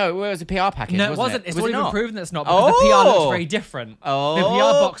 it was a PR package. No, it wasn't. It's already been proven that it's not, because the PR looks very different. Oh, the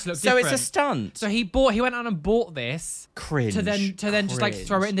PR box looks different. So it's a stunt. So he went out and bought this. Cringe. To then just like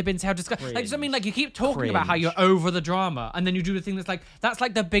throw it in the bin. How disgusting. Like, does that mean like you keep talking about how you're over the drama, and then you do the thing that's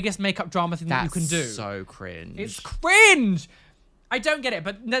like the biggest makeup drama thing that you can do. So cringe. It's cringe. I don't get it,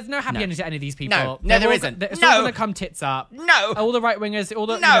 but there's no happy ending to any of these people. No, there isn't. It's all gonna come tits up. No. All the right wingers. All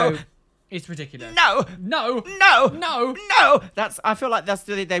the it's ridiculous. No. I feel like that's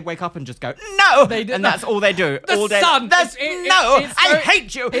they wake up and just go no, and that's all they do all day. Sun. I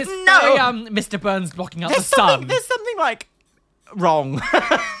hate you. It's no, very, Mr. Burns blocking out the sun. There's something like wrong.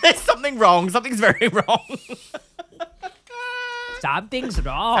 There's something wrong. Something's very wrong. Something's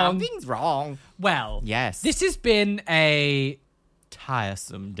wrong. Something's wrong. Well, yes. This has been a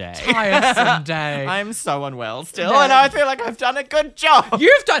tiresome day. I'm so unwell still, and I feel like I've done a good job.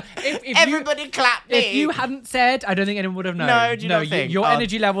 You've done. Everybody clap me. If you hadn't said, I don't think anyone would have known. No, do you not think? Your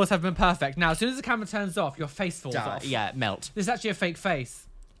energy levels have been perfect. Now, as soon as the camera turns off, your face falls off. Yeah, melt. This is actually a fake face.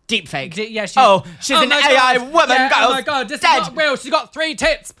 Deep fake. Yeah, she's an AI woman, girls. Oh my God, this is not real. She's got 3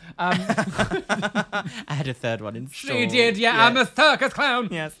 tits. I had a third one in store. You did, yeah. I'm a circus clown.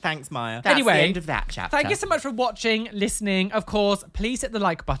 Yes, thanks, Maya. That's Anyway, the end of that chapter. Thank you so much for watching, listening. Of course, please hit the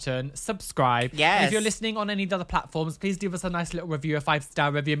like button, subscribe. Yes. And if you're listening on any of the other platforms, please give us a nice little review, a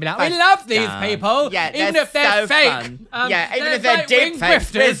 5-star review. And be like, we love these people. Yeah, even if they're so fake. Yeah, even if they're deep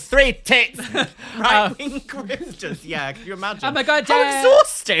fakes with 3 tits. Right-wing grifters. Yeah, can you imagine? Oh my God, how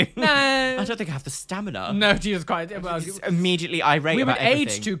exhausting. No. I don't think I have the stamina. No, Jesus Christ. Just immediately irate we would about everything.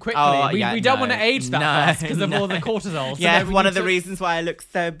 age too quickly. We don't want to age that fast because of all the cortisol. So yeah, one of the reasons why I look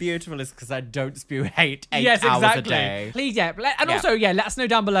so beautiful is because I don't spew hate 8 hours a day. Please, also, let us know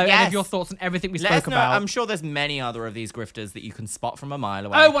down below any of your thoughts on everything we spoke about. I'm sure there's many other of these grifters that you can spot from a mile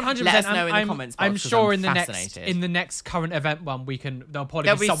away. Oh, 100%. Let us know in the comments box. I'm sure in the next current event one, there'll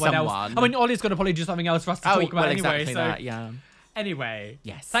probably be someone else. I mean, Ollie's going to probably do something else for us to talk about anyway. Exactly that, yeah. Anyway,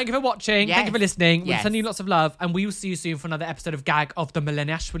 yes. Thank you for watching. Yes. Thank you for listening. We're Yes. sending you lots of love, and we will see you soon for another episode of Gag of the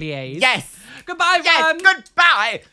Millennial. Yes. Goodbye, yes. everyone. Goodbye.